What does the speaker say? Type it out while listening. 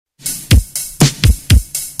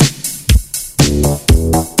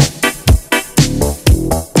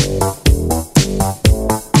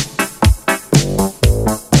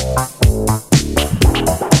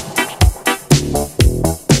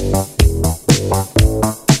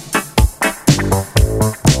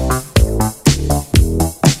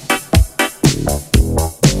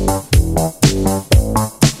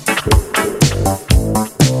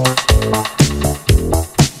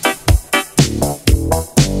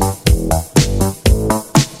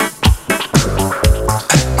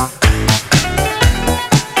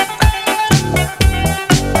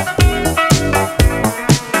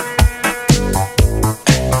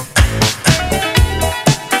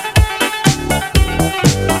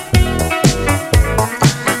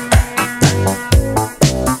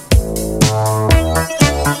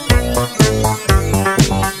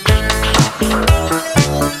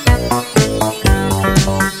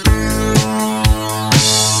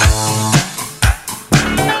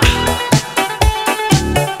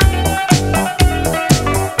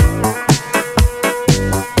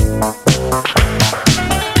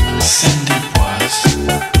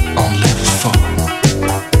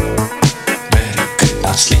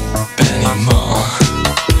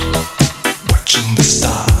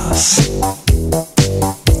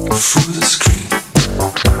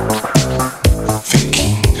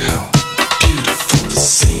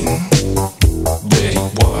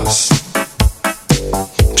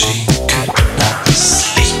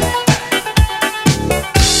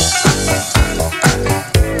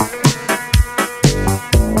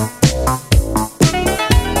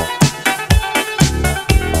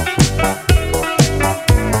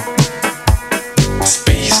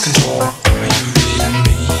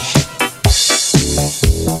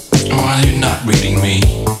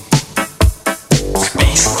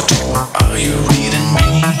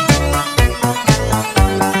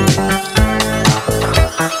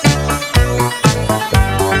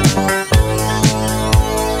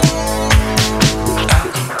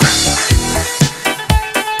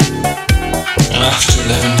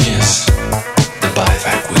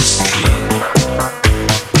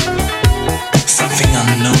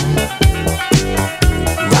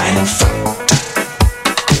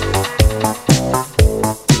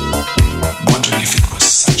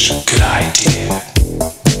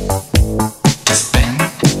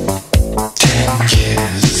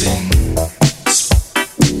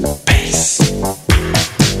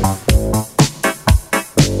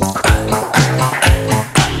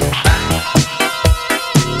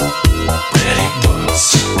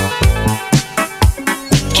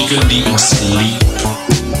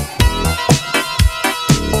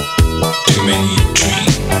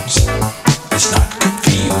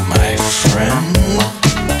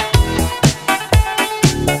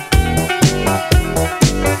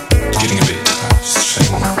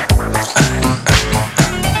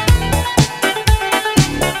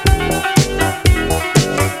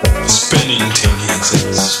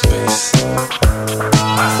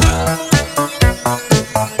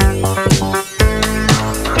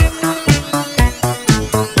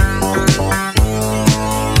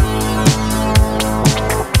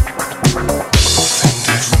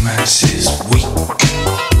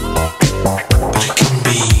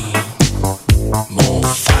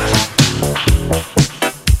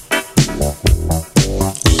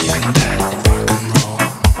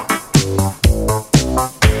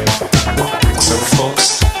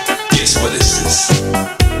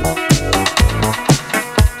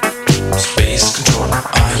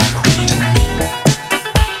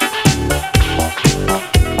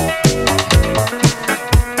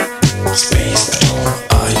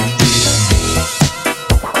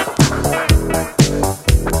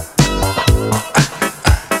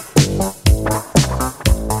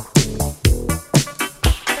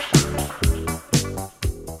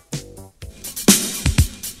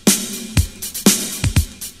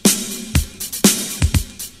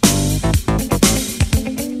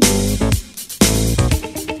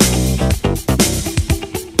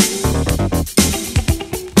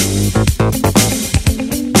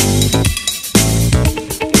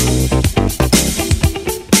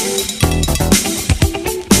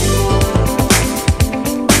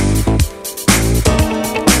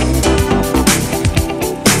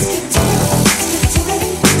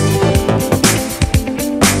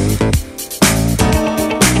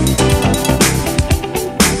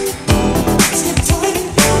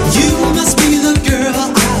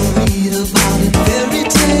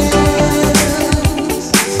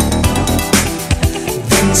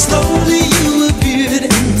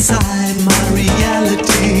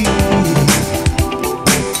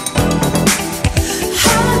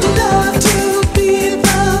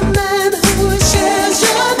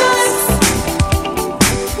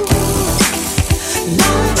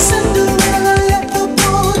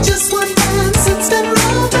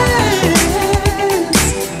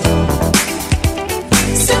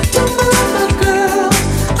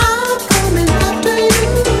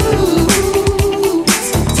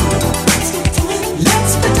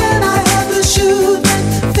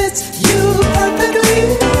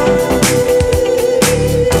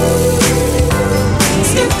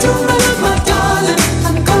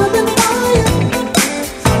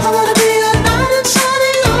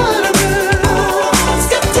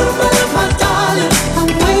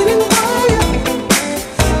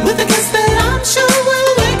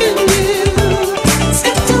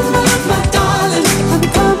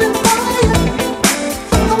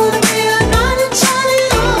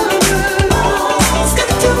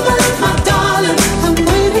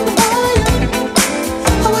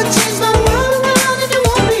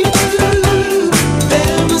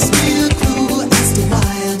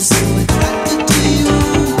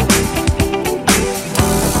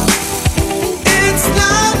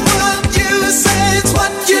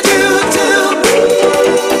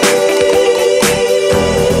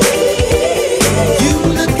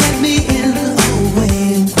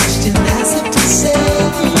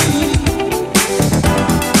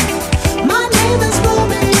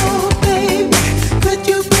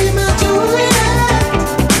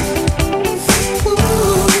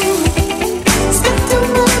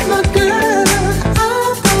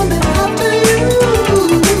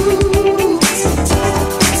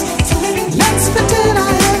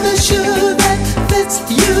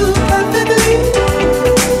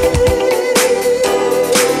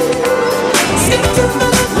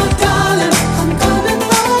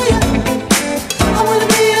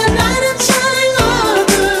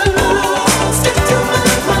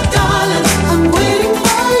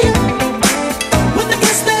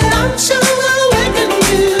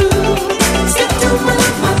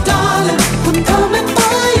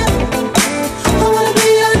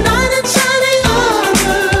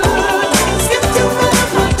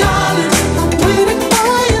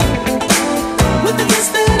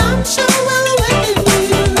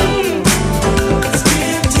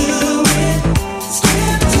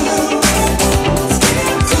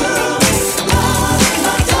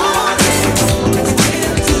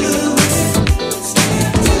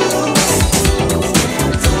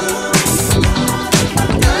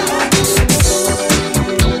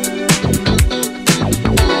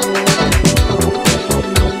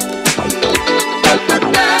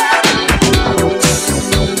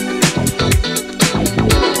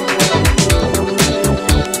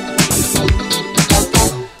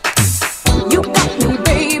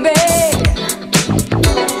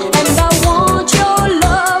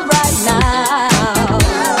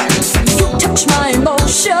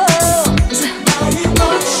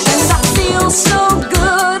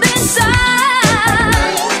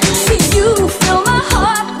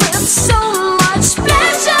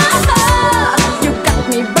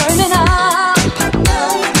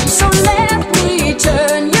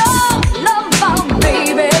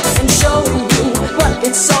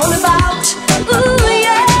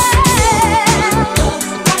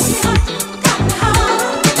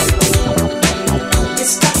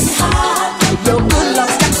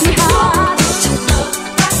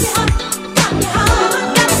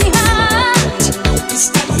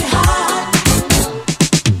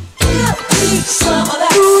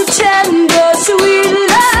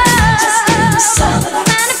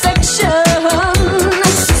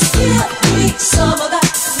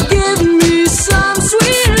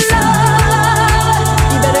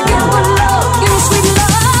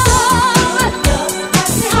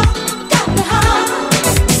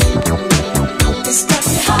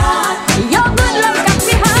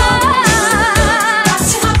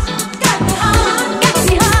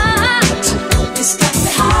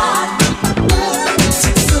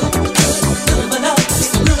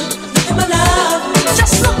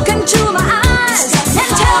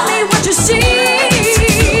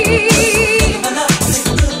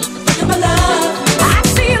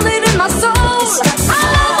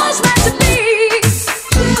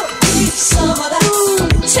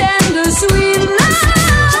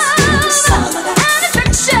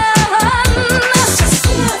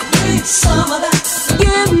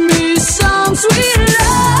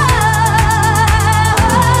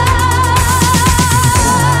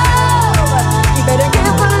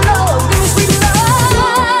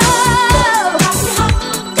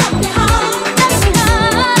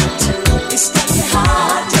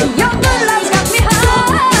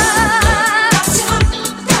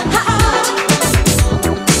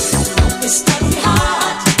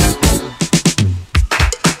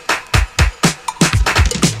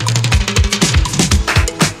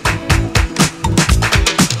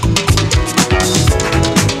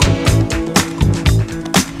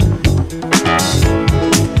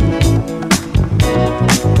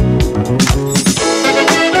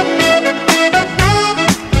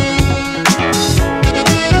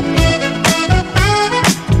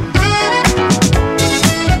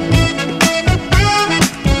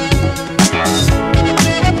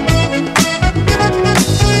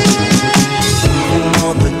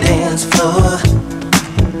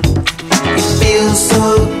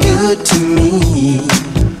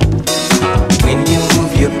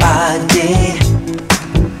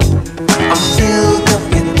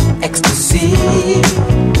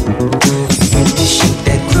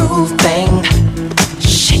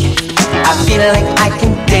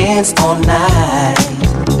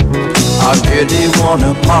I really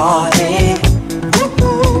wanna party,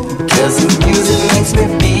 'cause the music makes me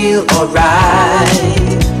feel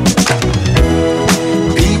alright.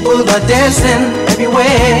 People are dancing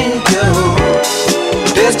everywhere you go.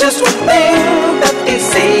 There's just one thing that they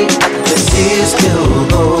say, the disco.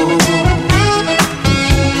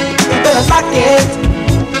 You better lock it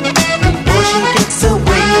before she gets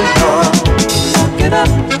away. Lock it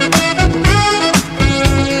up.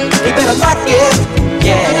 You better lock it,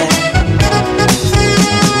 yeah.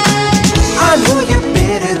 I know you're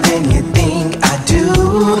better than you think I do.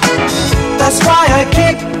 That's why I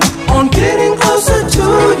keep on getting closer to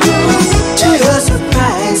you. To your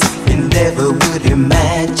surprise, you never would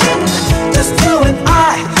imagine. Just you and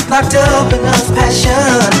I, locked up in our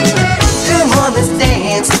passion. Come on, let's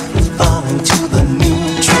dance, let's fall into the new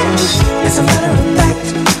trend. As a matter of fact,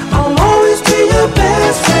 I'll always be your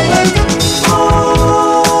best friend.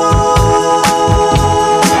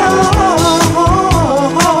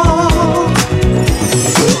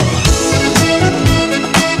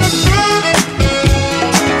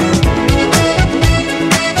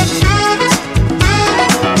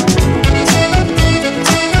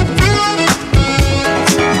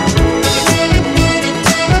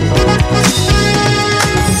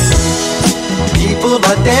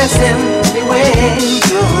 Dancing anywhere you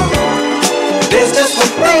go. There's just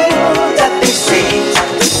one thing that they say,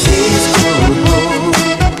 is cool.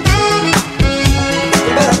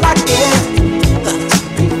 You better lock it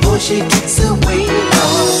before she gets away.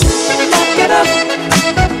 Lock it up.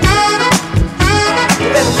 You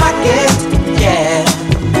better lock it, yeah.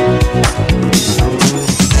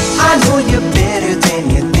 I know you're better than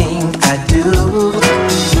you think I do.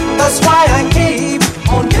 That's why I keep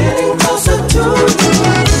on getting closer to you.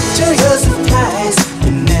 To your surprise,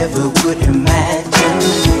 you never would imagine.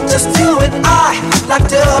 Just you and I,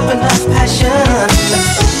 locked up in our passion.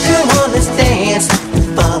 Come on, let's dance and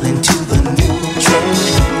fall into the new trend.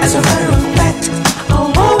 As a matter of fact,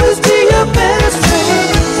 I'll always be your best friend.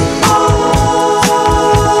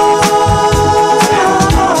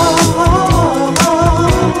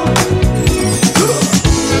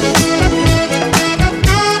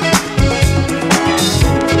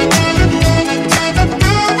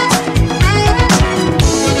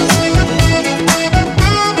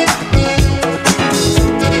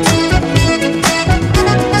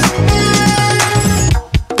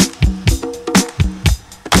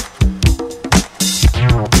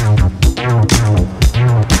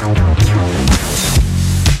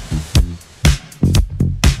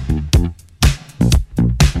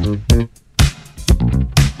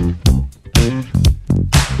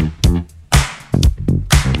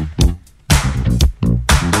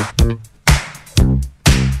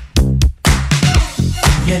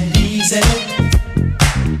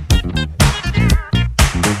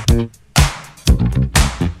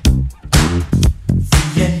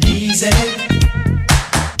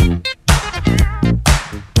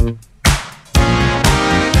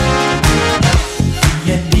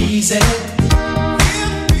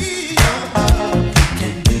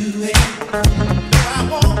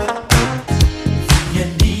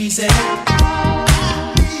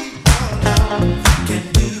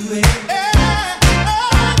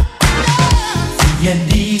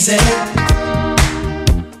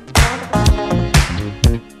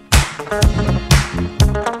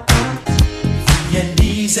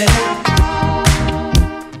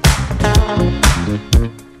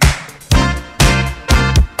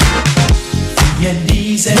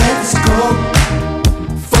 Let's go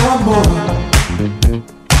for more,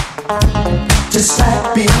 just like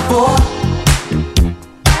before.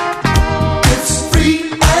 It's free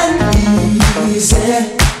and easy,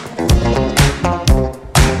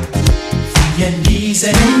 free and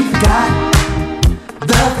easy. We've got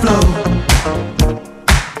the flow,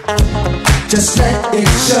 just let it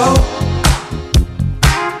show.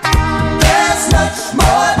 There's much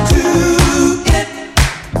more to it.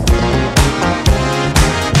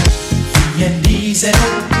 Easy.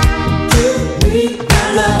 Give me your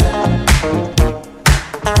love,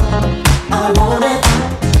 I want it.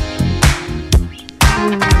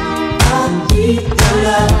 I need your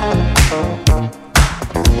love.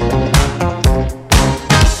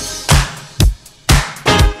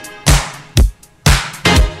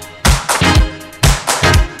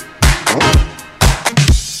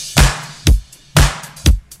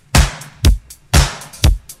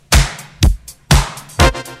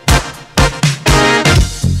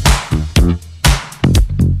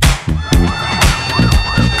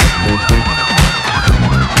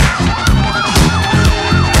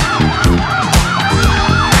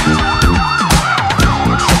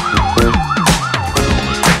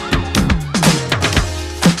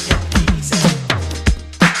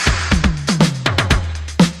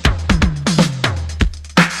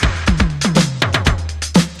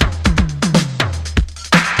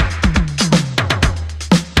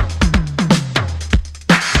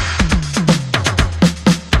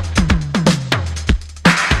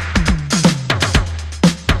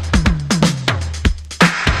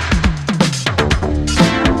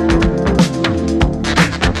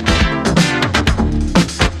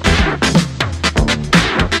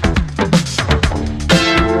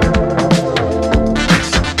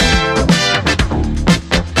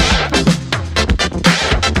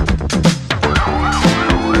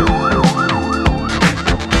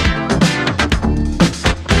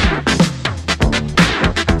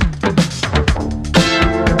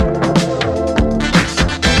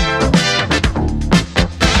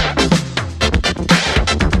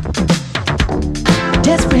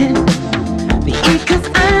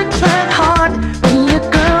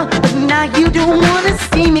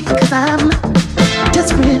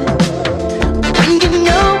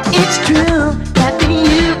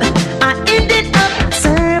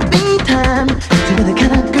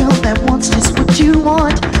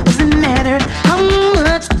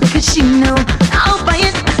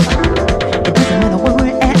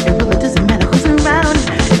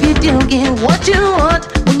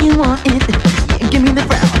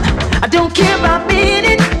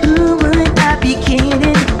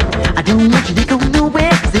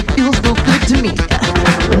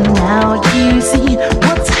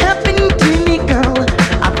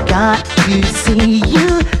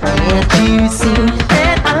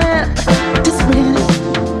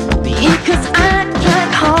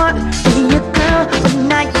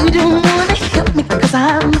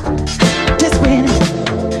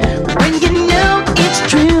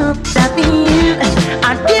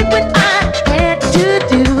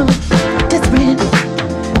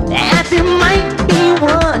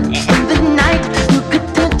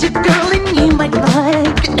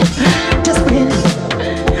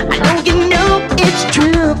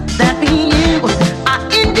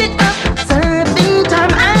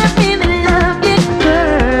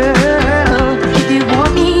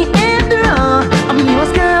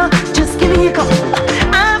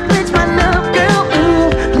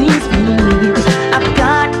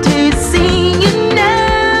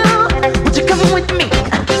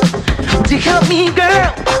 me,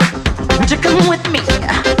 girl? Would you come with me?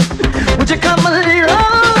 Would you come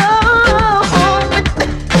along with me?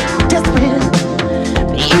 Desperate,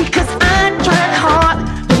 because I tried hard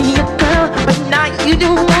being a girl, but now you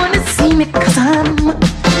don't wanna see me 'cause I'm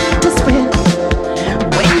desperate.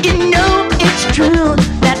 When you know it's true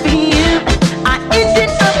that for you I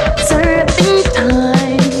ended up serving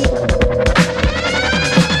time.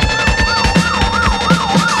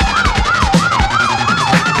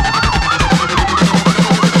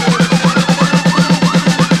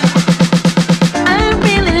 I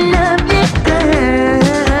really love you,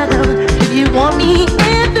 girl. If you want me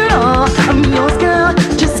after all, I'm yours, girl.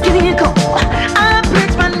 Just give me a call. I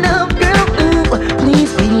pledge my love, girl. Ooh,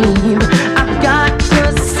 please believe I've got to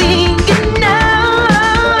see you now.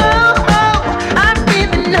 I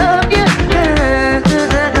really love you,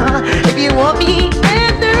 girl. If you want me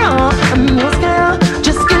after all, I'm yours, girl.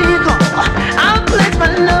 Just give me a call. I'll pledge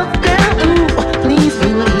my love, girl. Ooh, please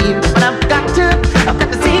believe, but I've got to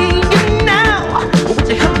see you now. Would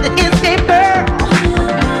you help to escape, girl?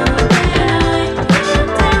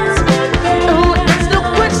 Oh, it's no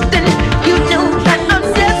question. You know that I'm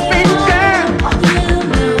desperate, girl.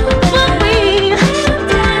 Want me?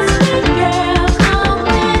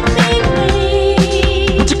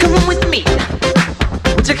 Would you come with me?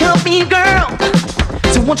 Would you help me, girl?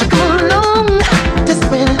 So won't you come along?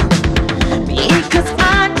 Desperate, because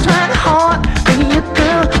I tried hard being a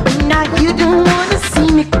girl, but now you don't wanna see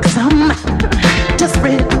me 'cause I'm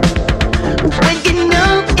desperate. When you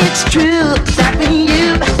know it's true that for you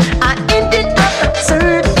I ended up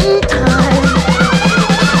serving time.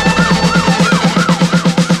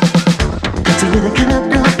 See, you're the kind of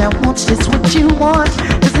girl that wants just what you want.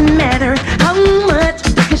 Doesn't matter how much,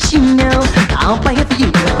 because you know I'll buy it for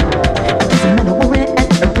you. It doesn't matter where we're at,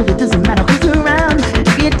 it really doesn't matter who's around.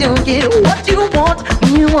 If you don't get what you want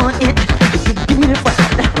when you want it, you give me the frown.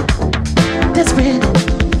 Desperate,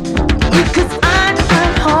 because I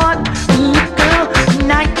tried hard, girl, but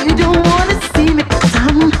now you don't wanna see me 'cause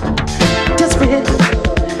I'm desperate.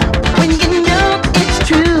 When you know it's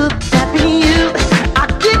true that for you I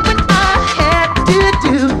did what I had to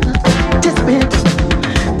do. Desperate,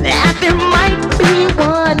 that there might be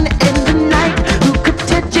one in the night who could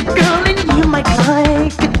touch a girl and you might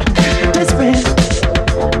like it. Desperate,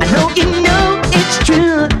 I know you know it's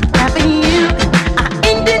true that for you I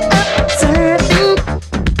ended up serving.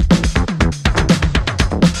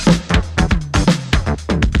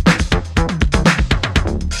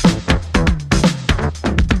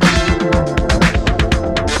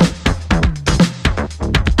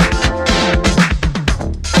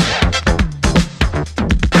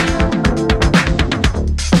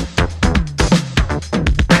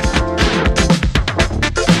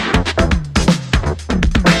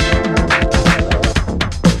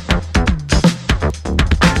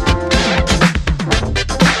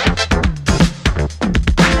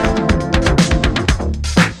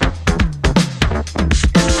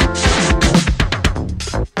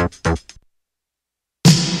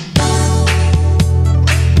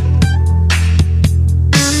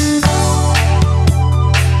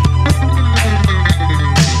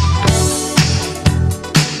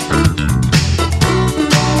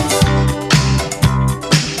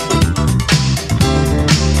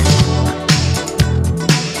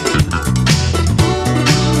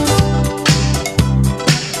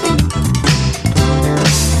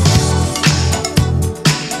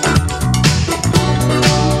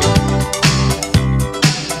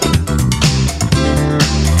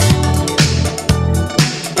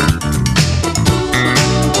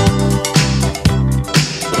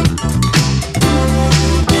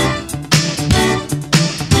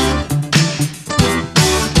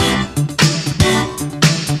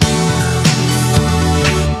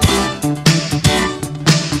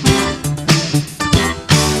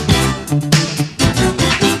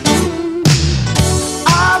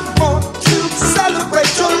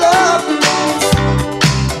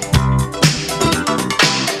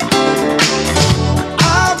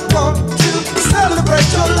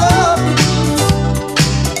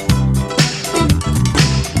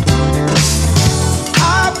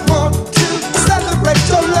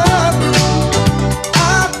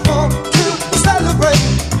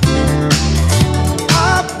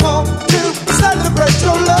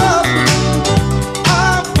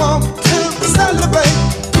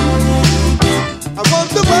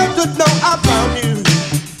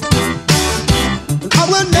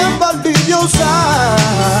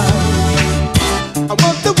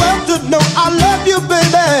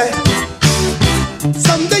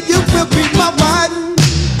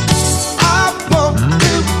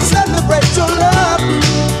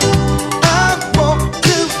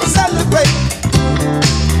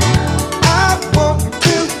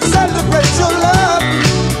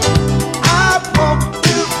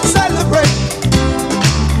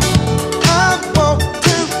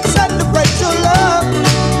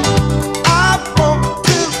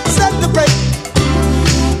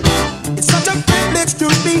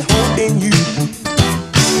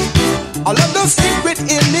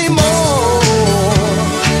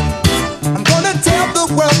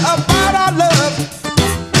 about our love.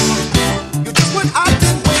 You're just what I've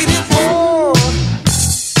been waiting for.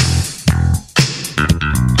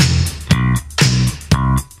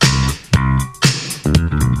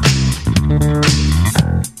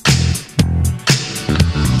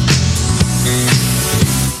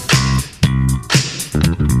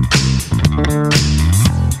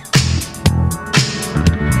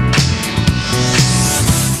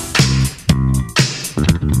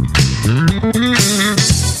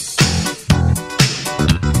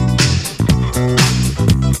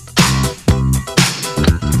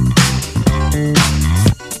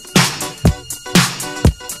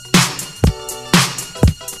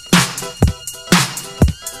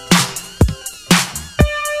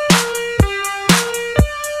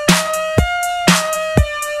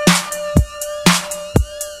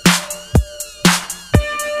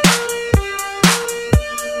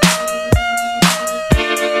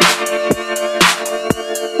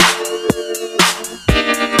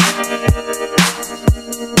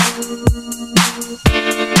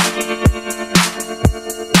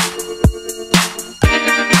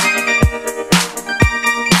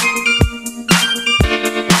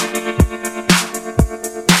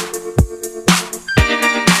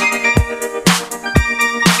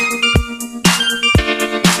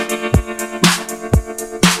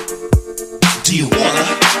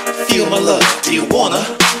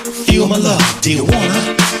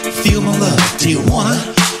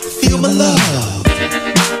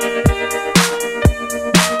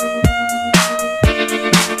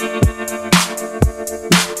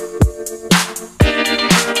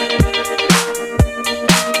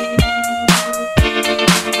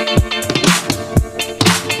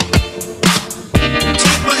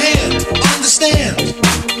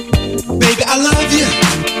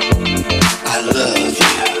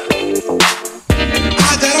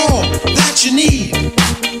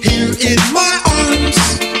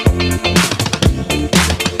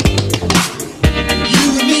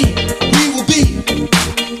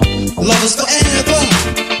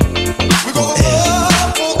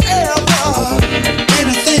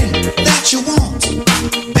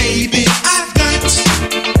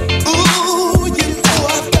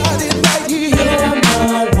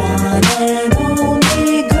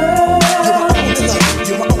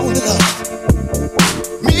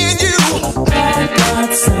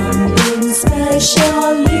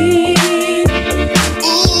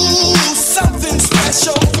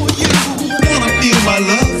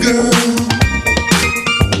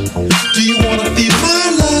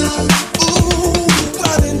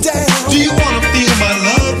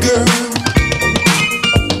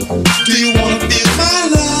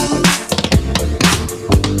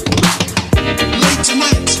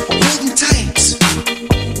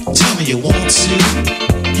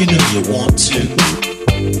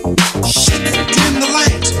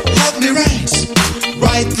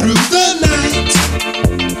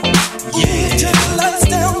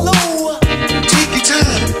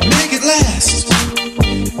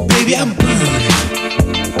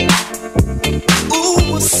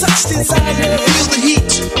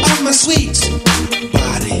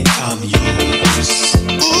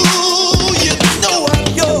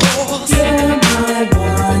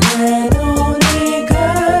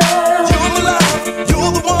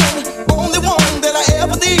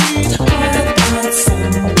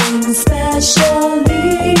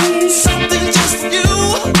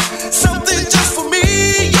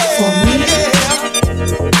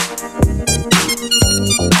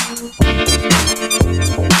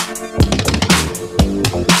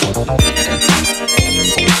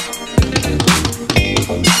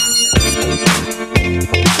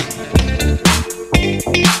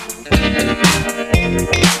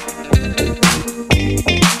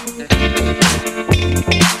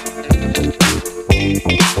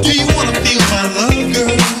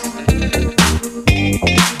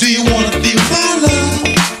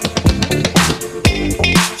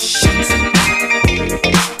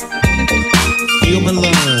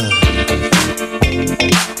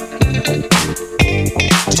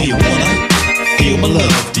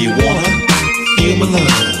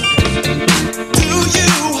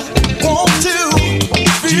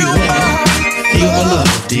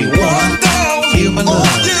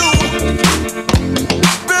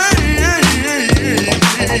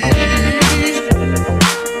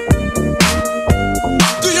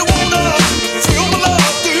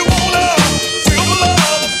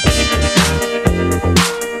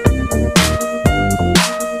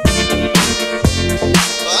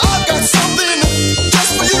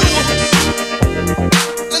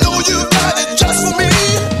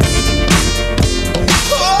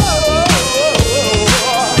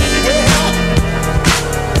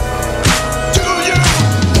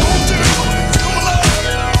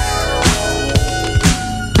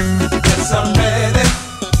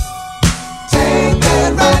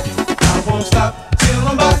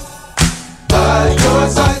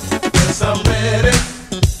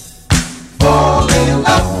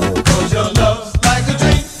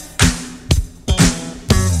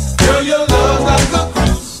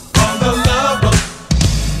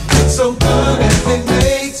 so good and it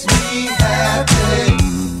makes me happy.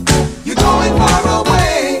 You're going far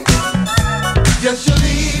away. Yes, you're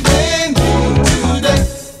leaving me today.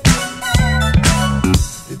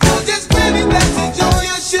 If you'll just give me message on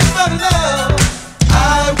your ship of love,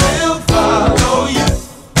 I will follow you.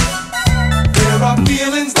 There are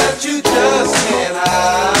feelings that you just can't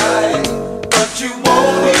hide, but you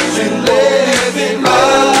won't even live it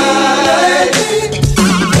right.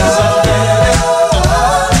 Yes, I'm ready.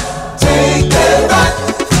 Take that ride.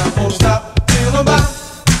 I won't stop till I'm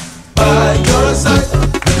by your side.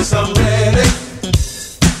 Yes, I'm ready.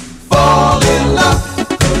 Fall in love,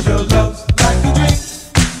 'cause your love's like a dream.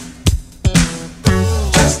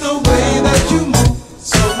 Just the way that you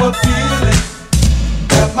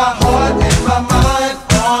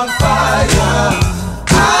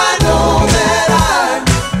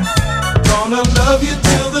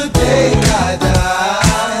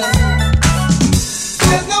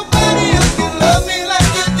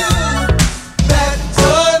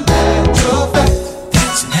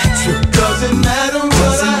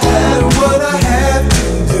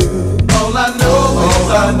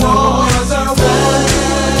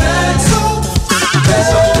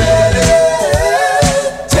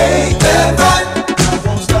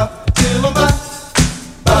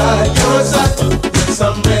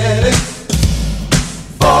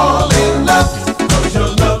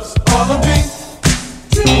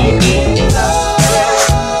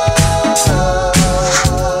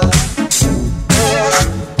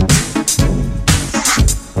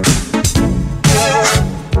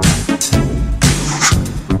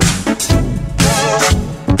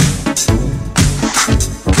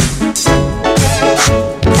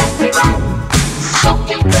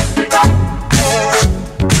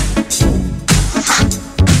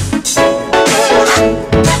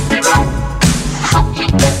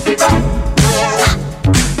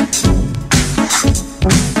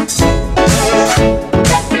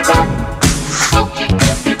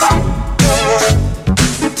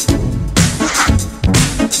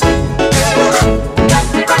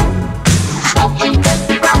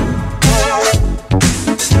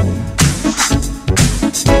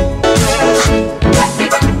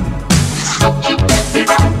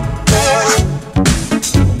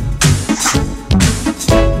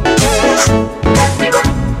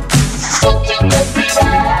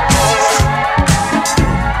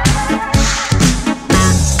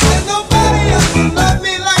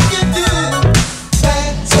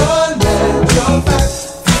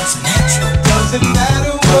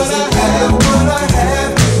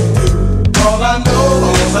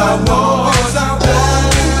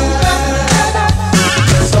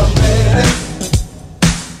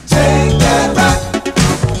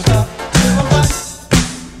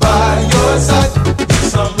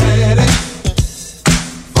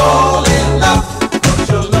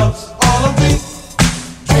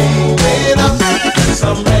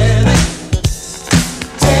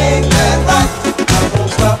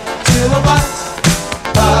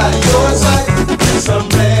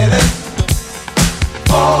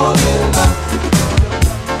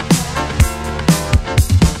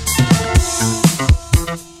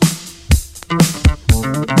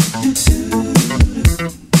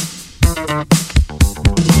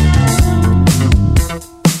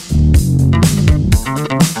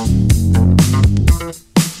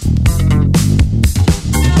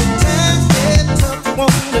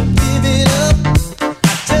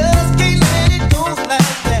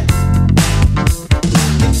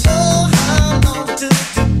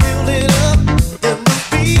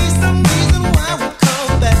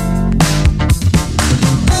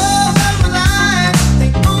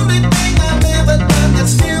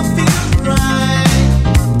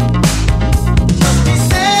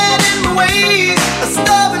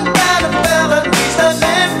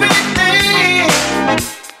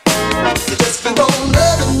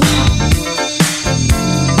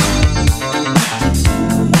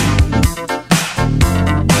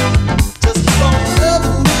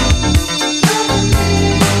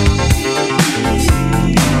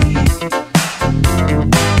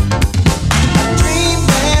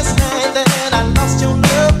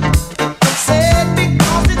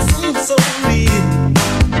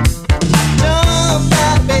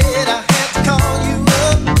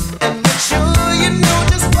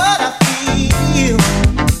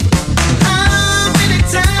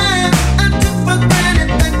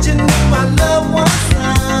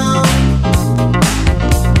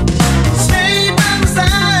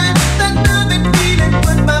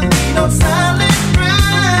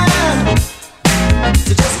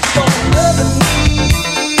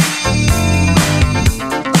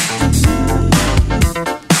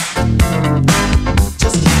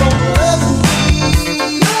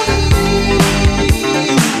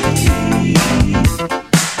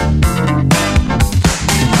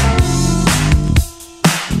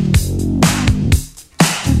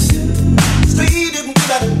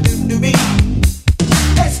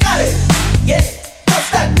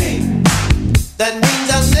That means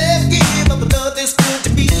I'll never give up love that's good to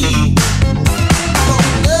me.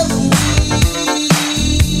 Love me.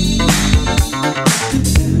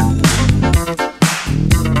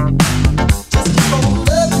 Just keep on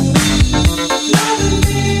loving me. Loving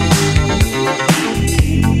me.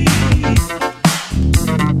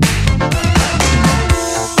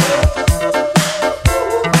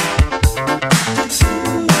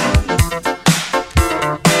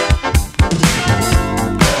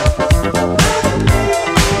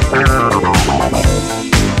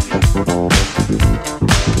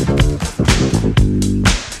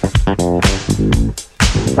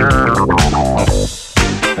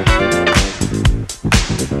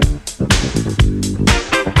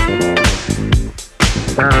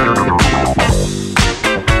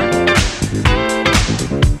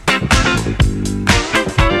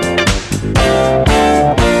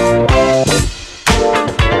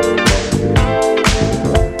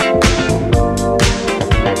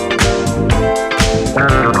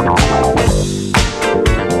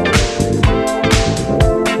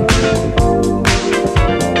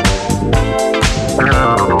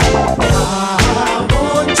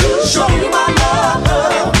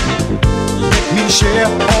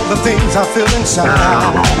 I feel inside. I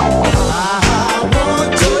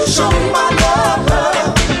want to show you my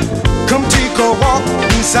love. Come take a walk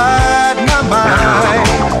inside my mind.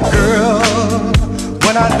 Girl,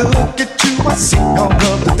 when I look at you, I see all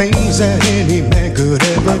of the things that any man could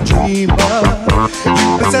ever dream of.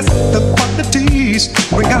 You possess the qualities,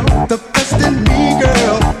 bring out the best in me,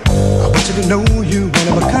 girl. I want you to know you one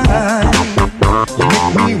of a kind. You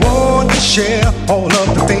make me want to share all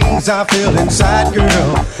of the things I feel inside,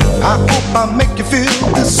 girl. I hope I make you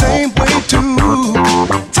feel the same way too.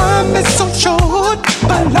 Time is so short,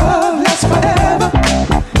 but love lasts forever,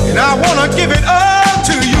 and I wanna give it all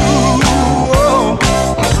to you. Oh.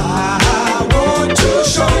 I want to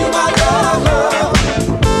show you my love.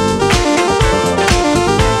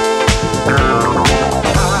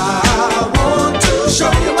 I want to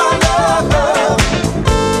show you my love.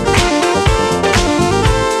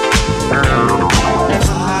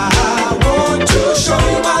 I want to show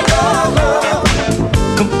you my love.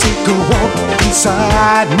 Come take a walk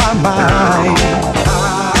inside my mind. I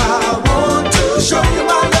want to show you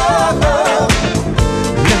my love.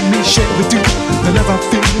 Let me share with you the love I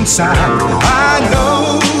feel inside. I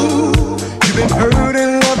know you've been hurt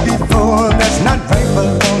in love before. That's not right, but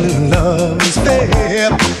all in love is fair.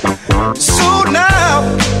 So now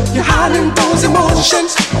you're hiding those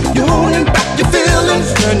emotions, you're holding back your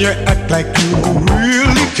feelings, and you act like you don't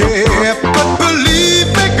really care. But believe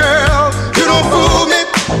me, girl, you don't fool me.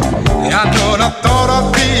 I know the thought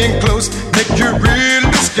of being close make you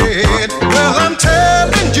really scared. Well, I'm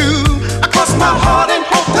telling you, I cross my heart and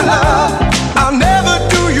hope to love. I'll never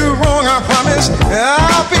do you wrong, I promise.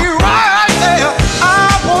 I'll be right there.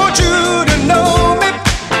 I want you to know me,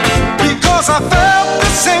 because I felt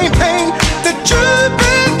the same pain that you've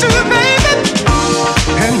been to, baby.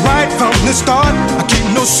 And right from the start, I keep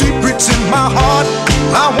no secrets in my heart.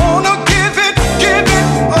 I wanna give it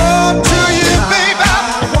all to you, baby.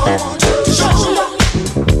 I want to show you.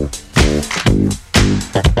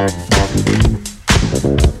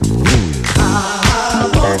 I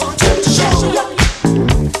want to show you.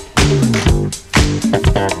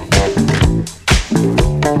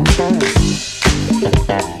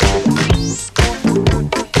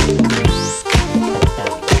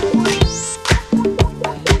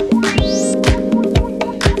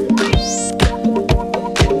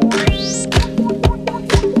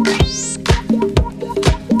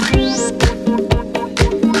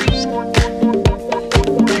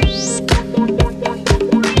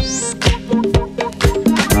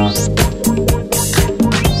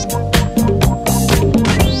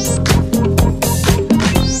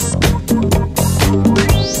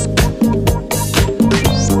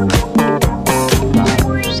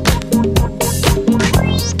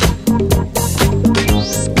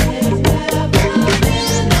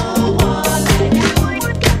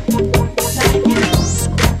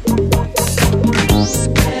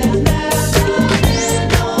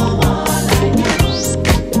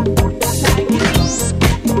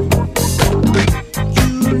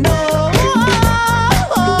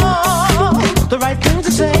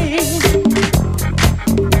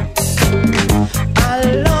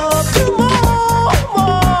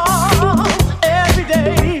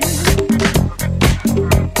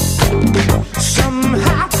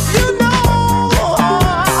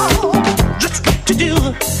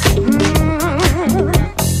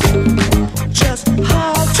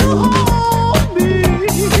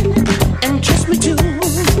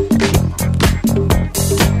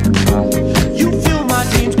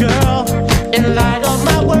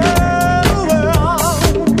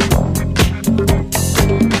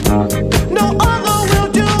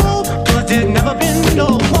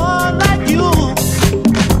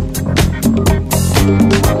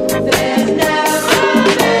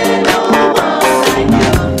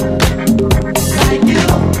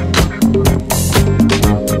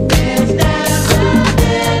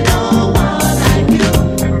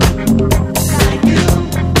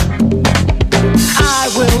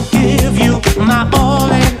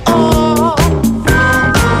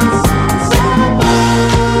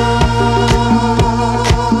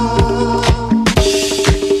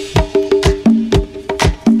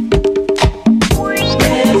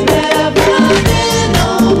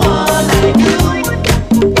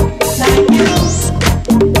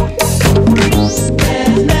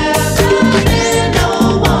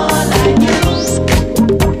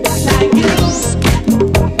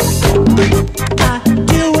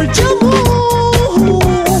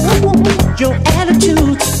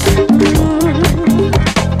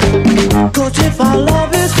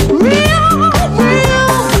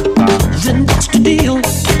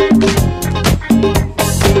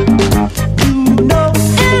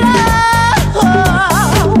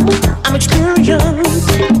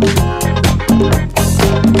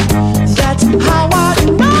 how I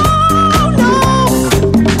know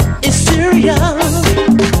it's serious.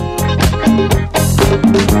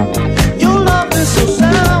 Your love is so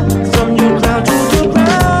sound from your crown to the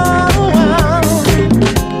ground,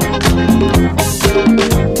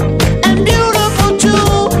 and beautiful too,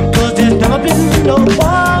 'cause there's never been no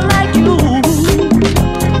one like you.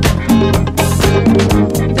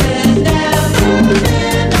 There's never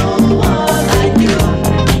been no one like you,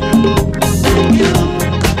 like you.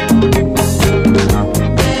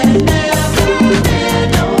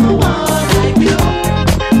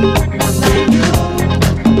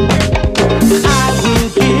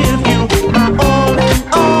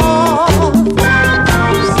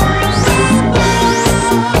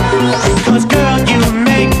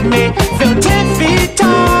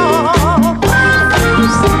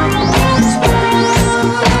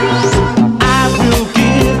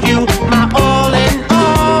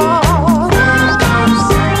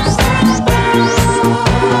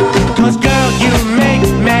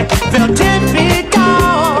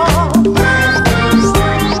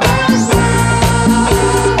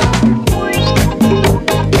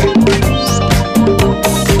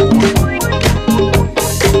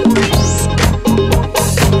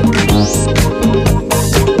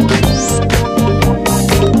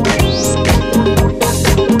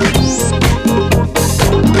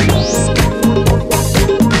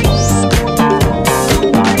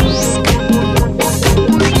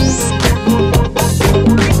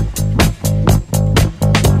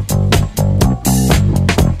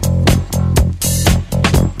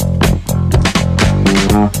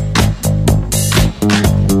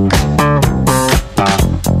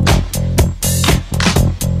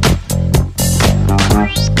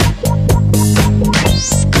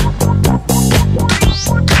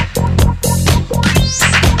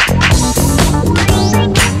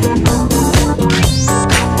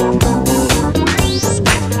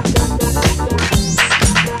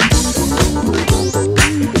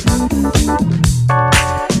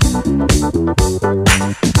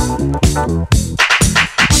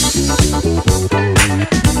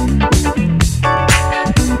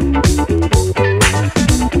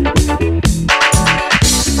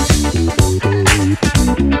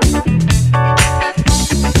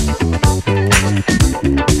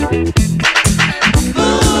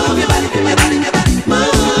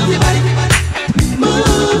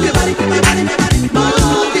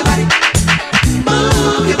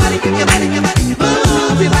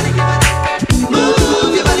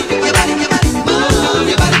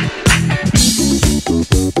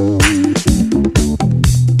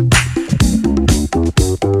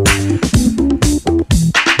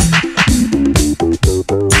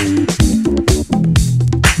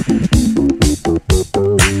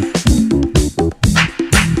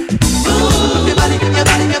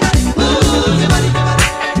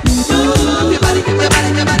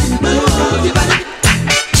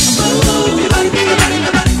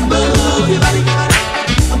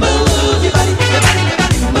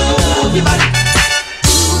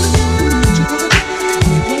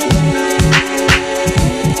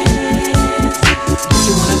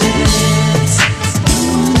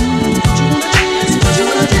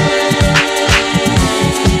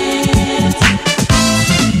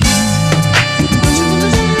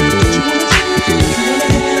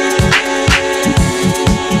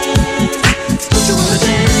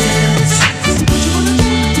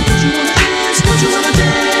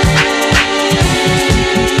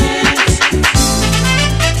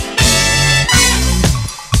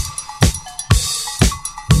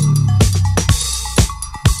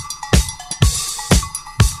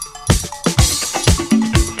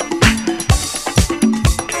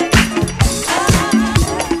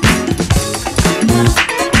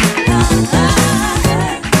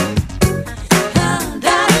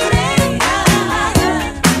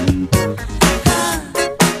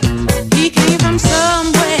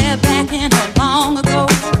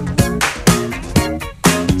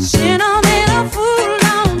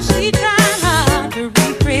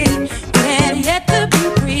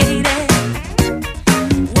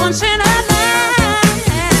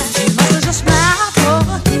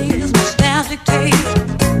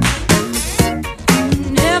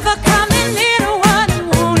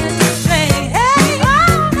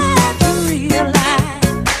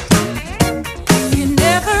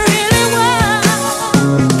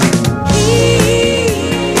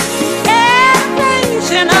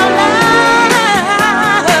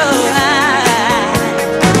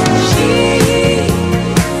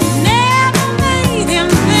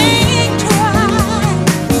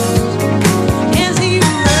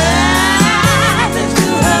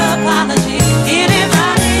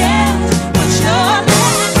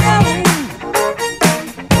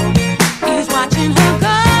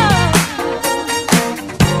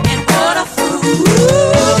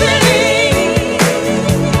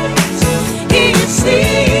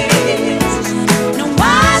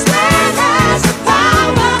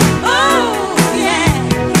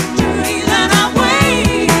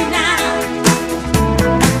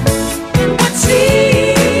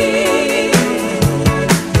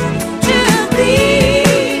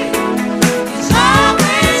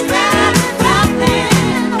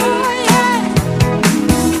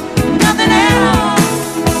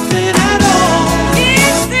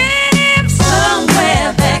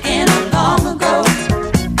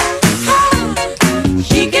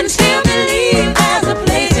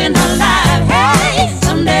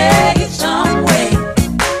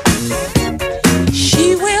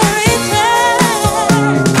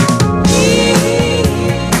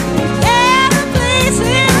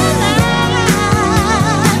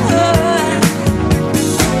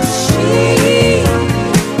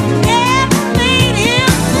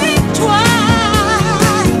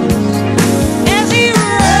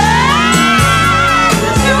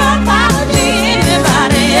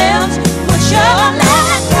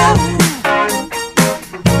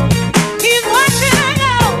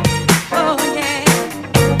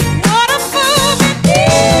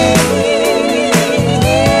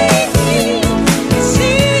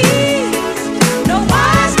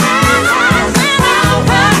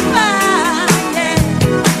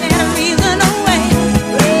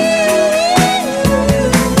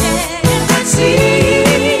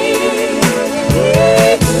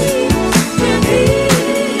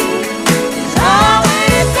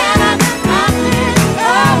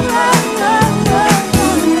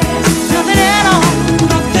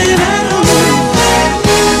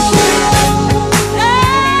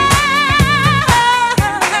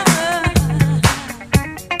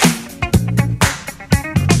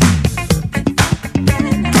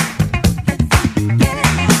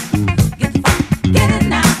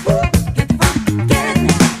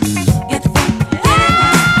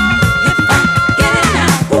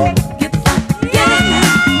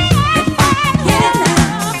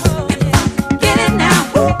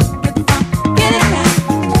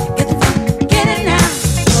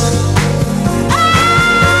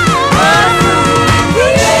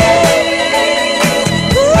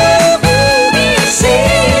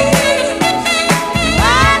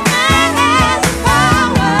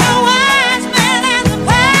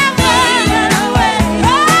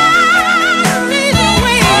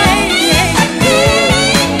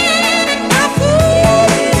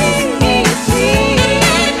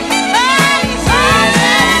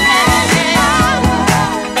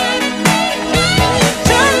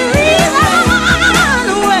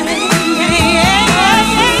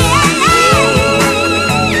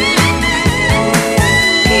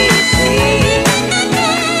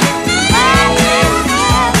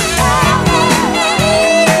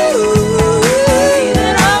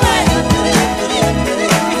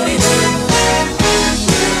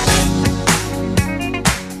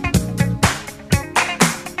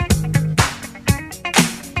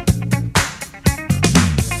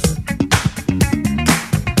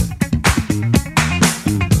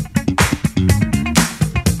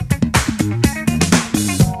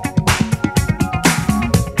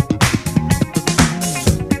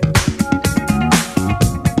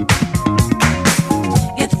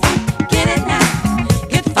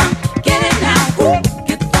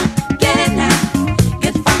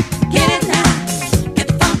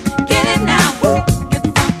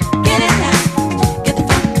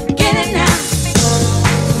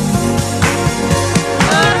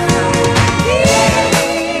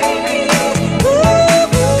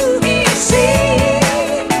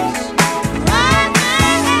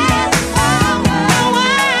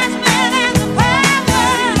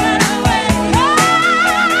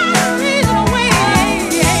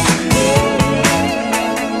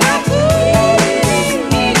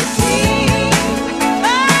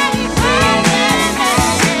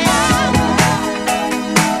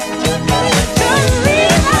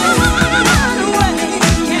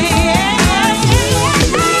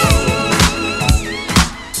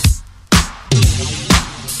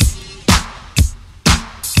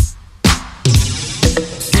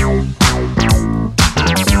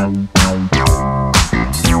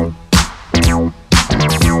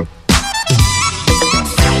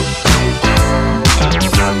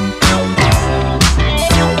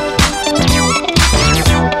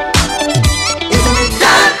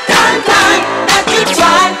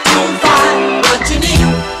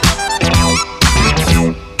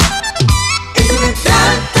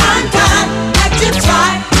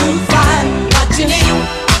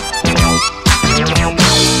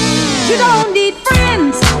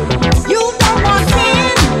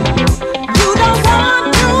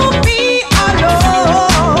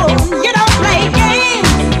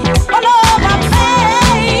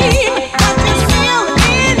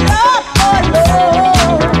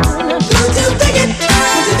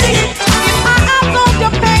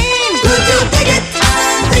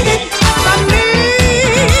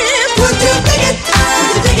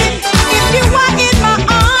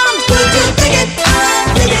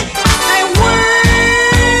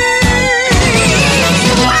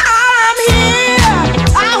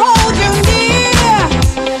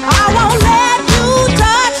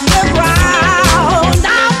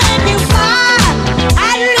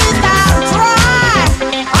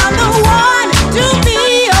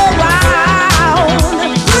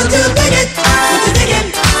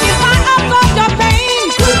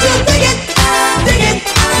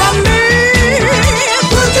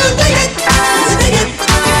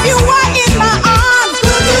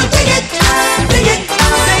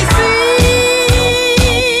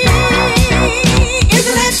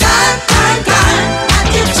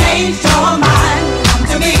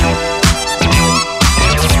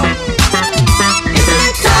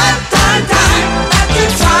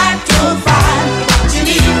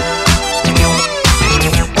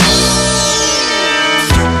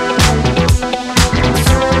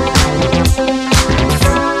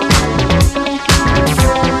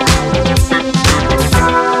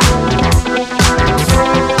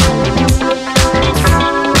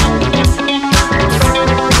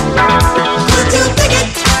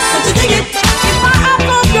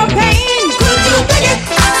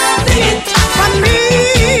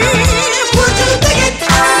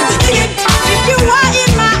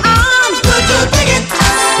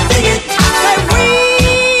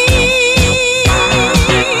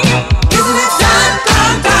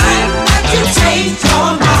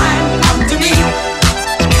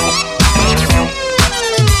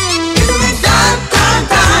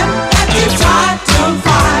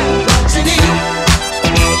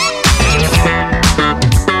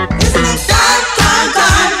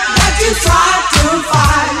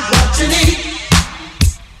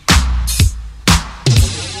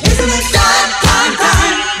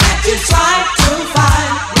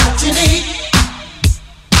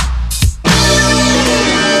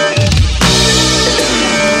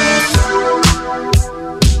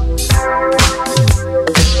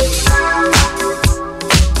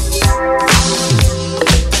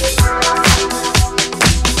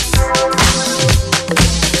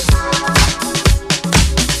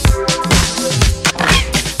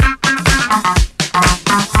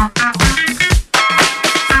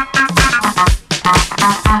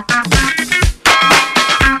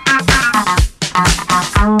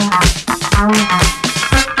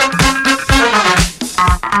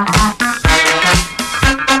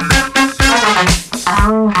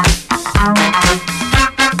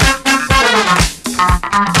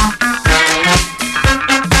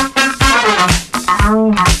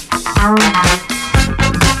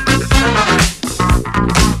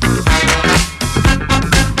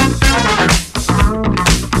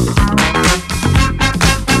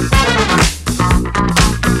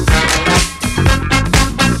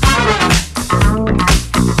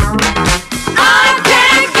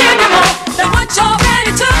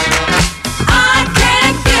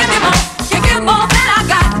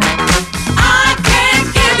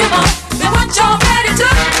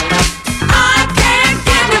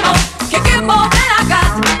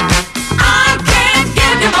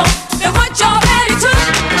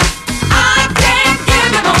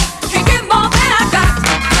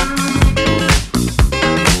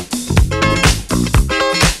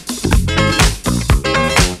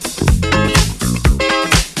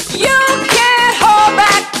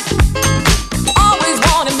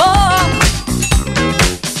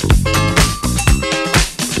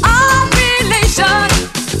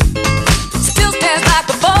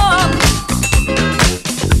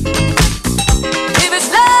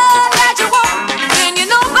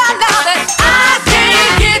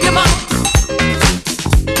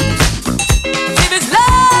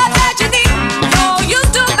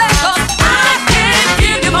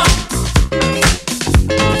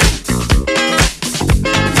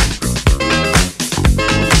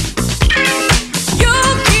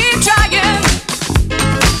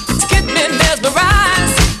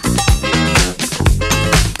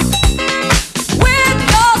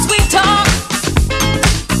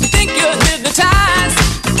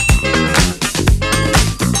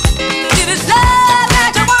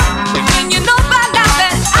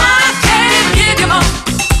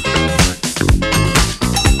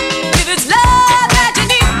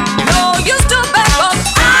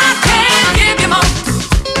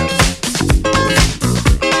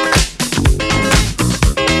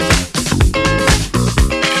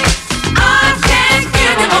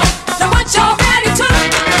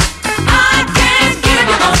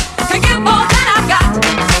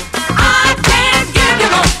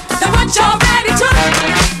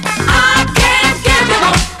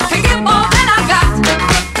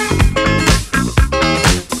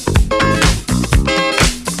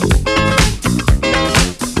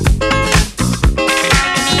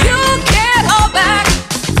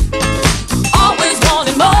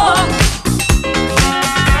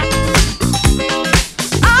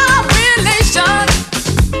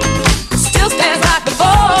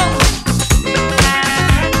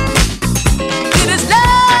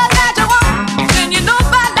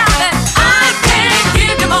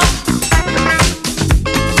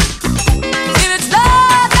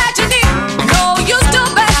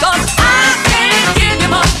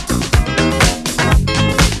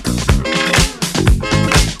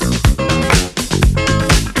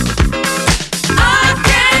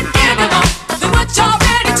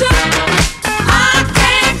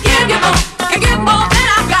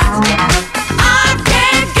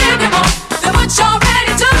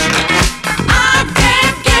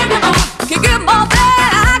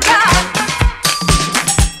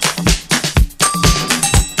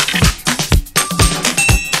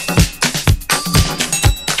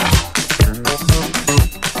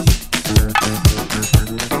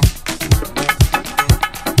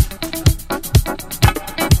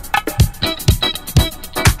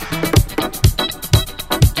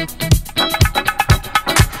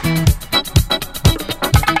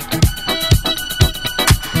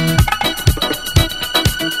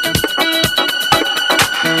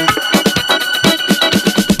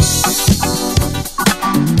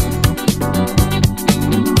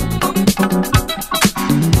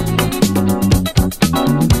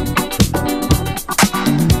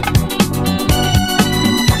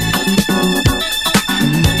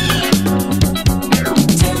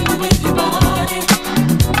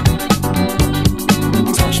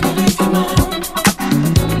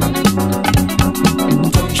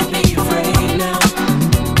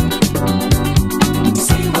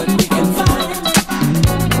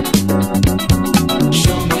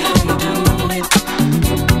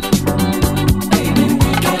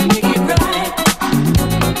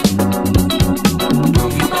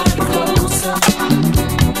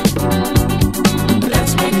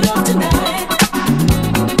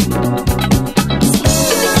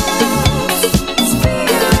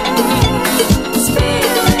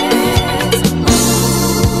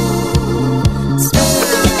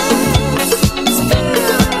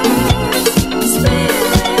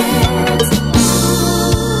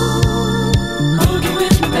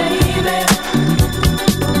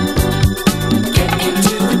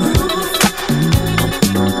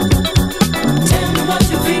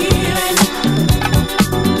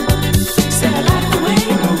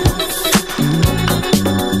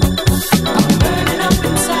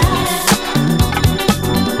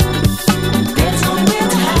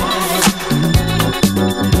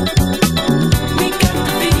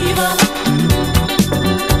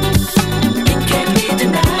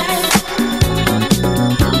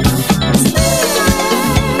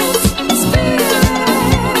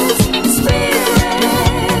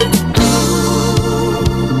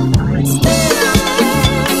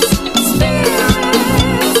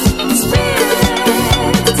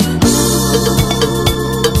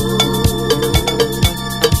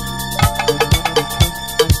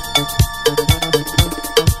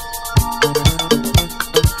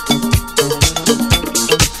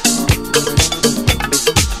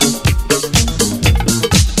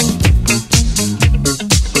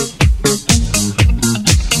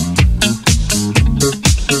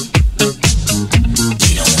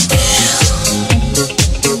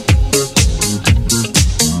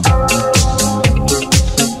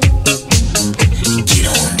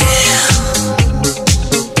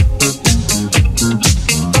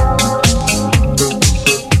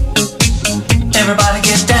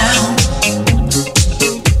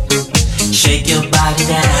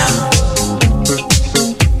 body down.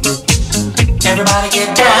 Everybody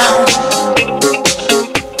get down.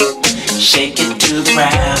 Shake it to the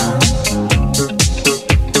ground.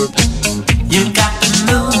 You got to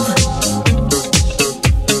move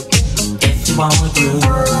if you wanna groove,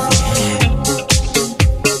 yeah.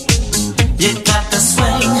 You got to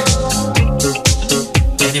swing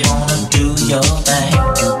if you wanna do your thing.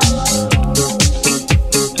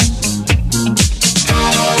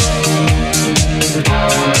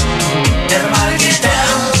 Everybody get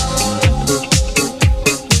down.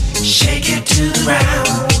 Shake it to the ground.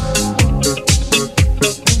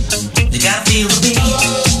 You gotta feel the beat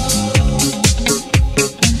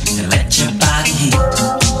and let your body heat.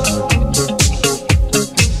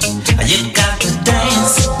 You got to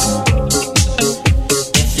dance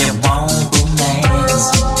if you want romance,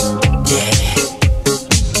 yeah.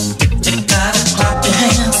 You gotta clap your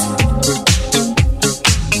hands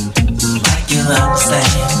like you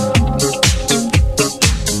understand.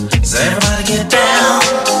 So everybody get down.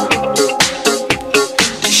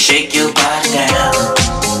 Shake your body down.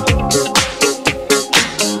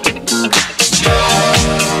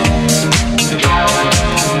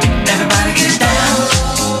 Everybody get down.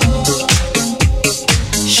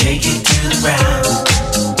 Shake it to the ground.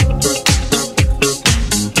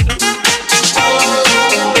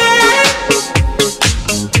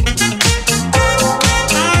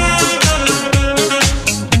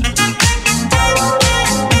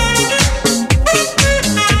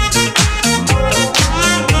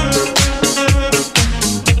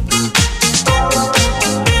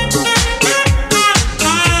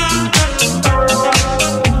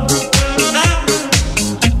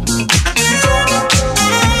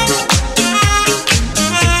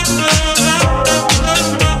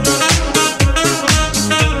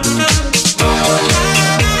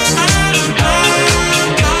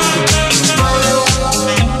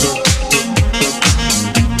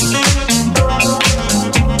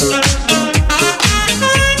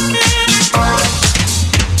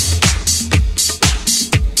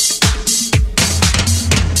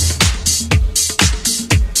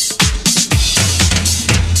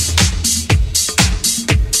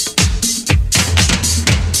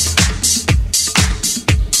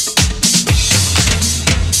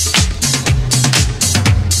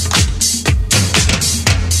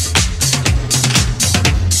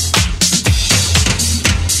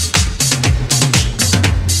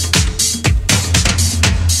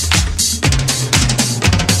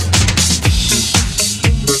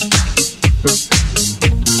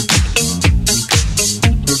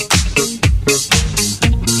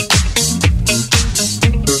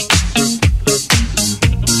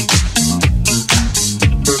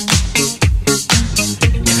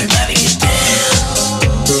 Everybody get down.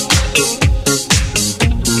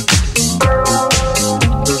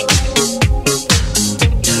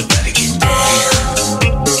 Everybody get down.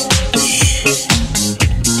 Yeah.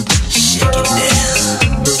 Shake it down.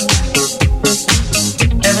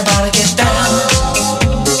 Everybody get down.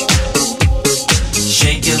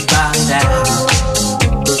 Shake your body down.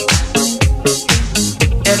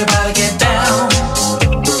 Everybody get down.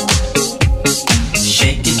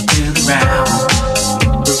 Shake it to the ground.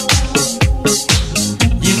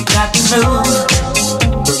 You got to move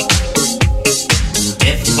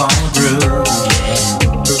if you wanna groove, yeah.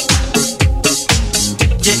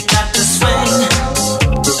 You got to swing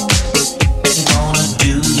if you wanna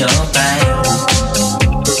do your thing.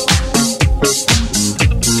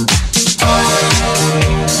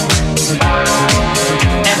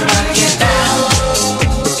 Everybody get down.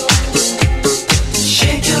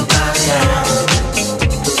 Shake your body down.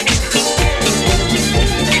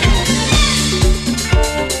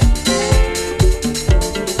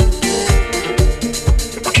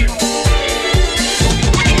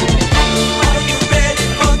 Get ready.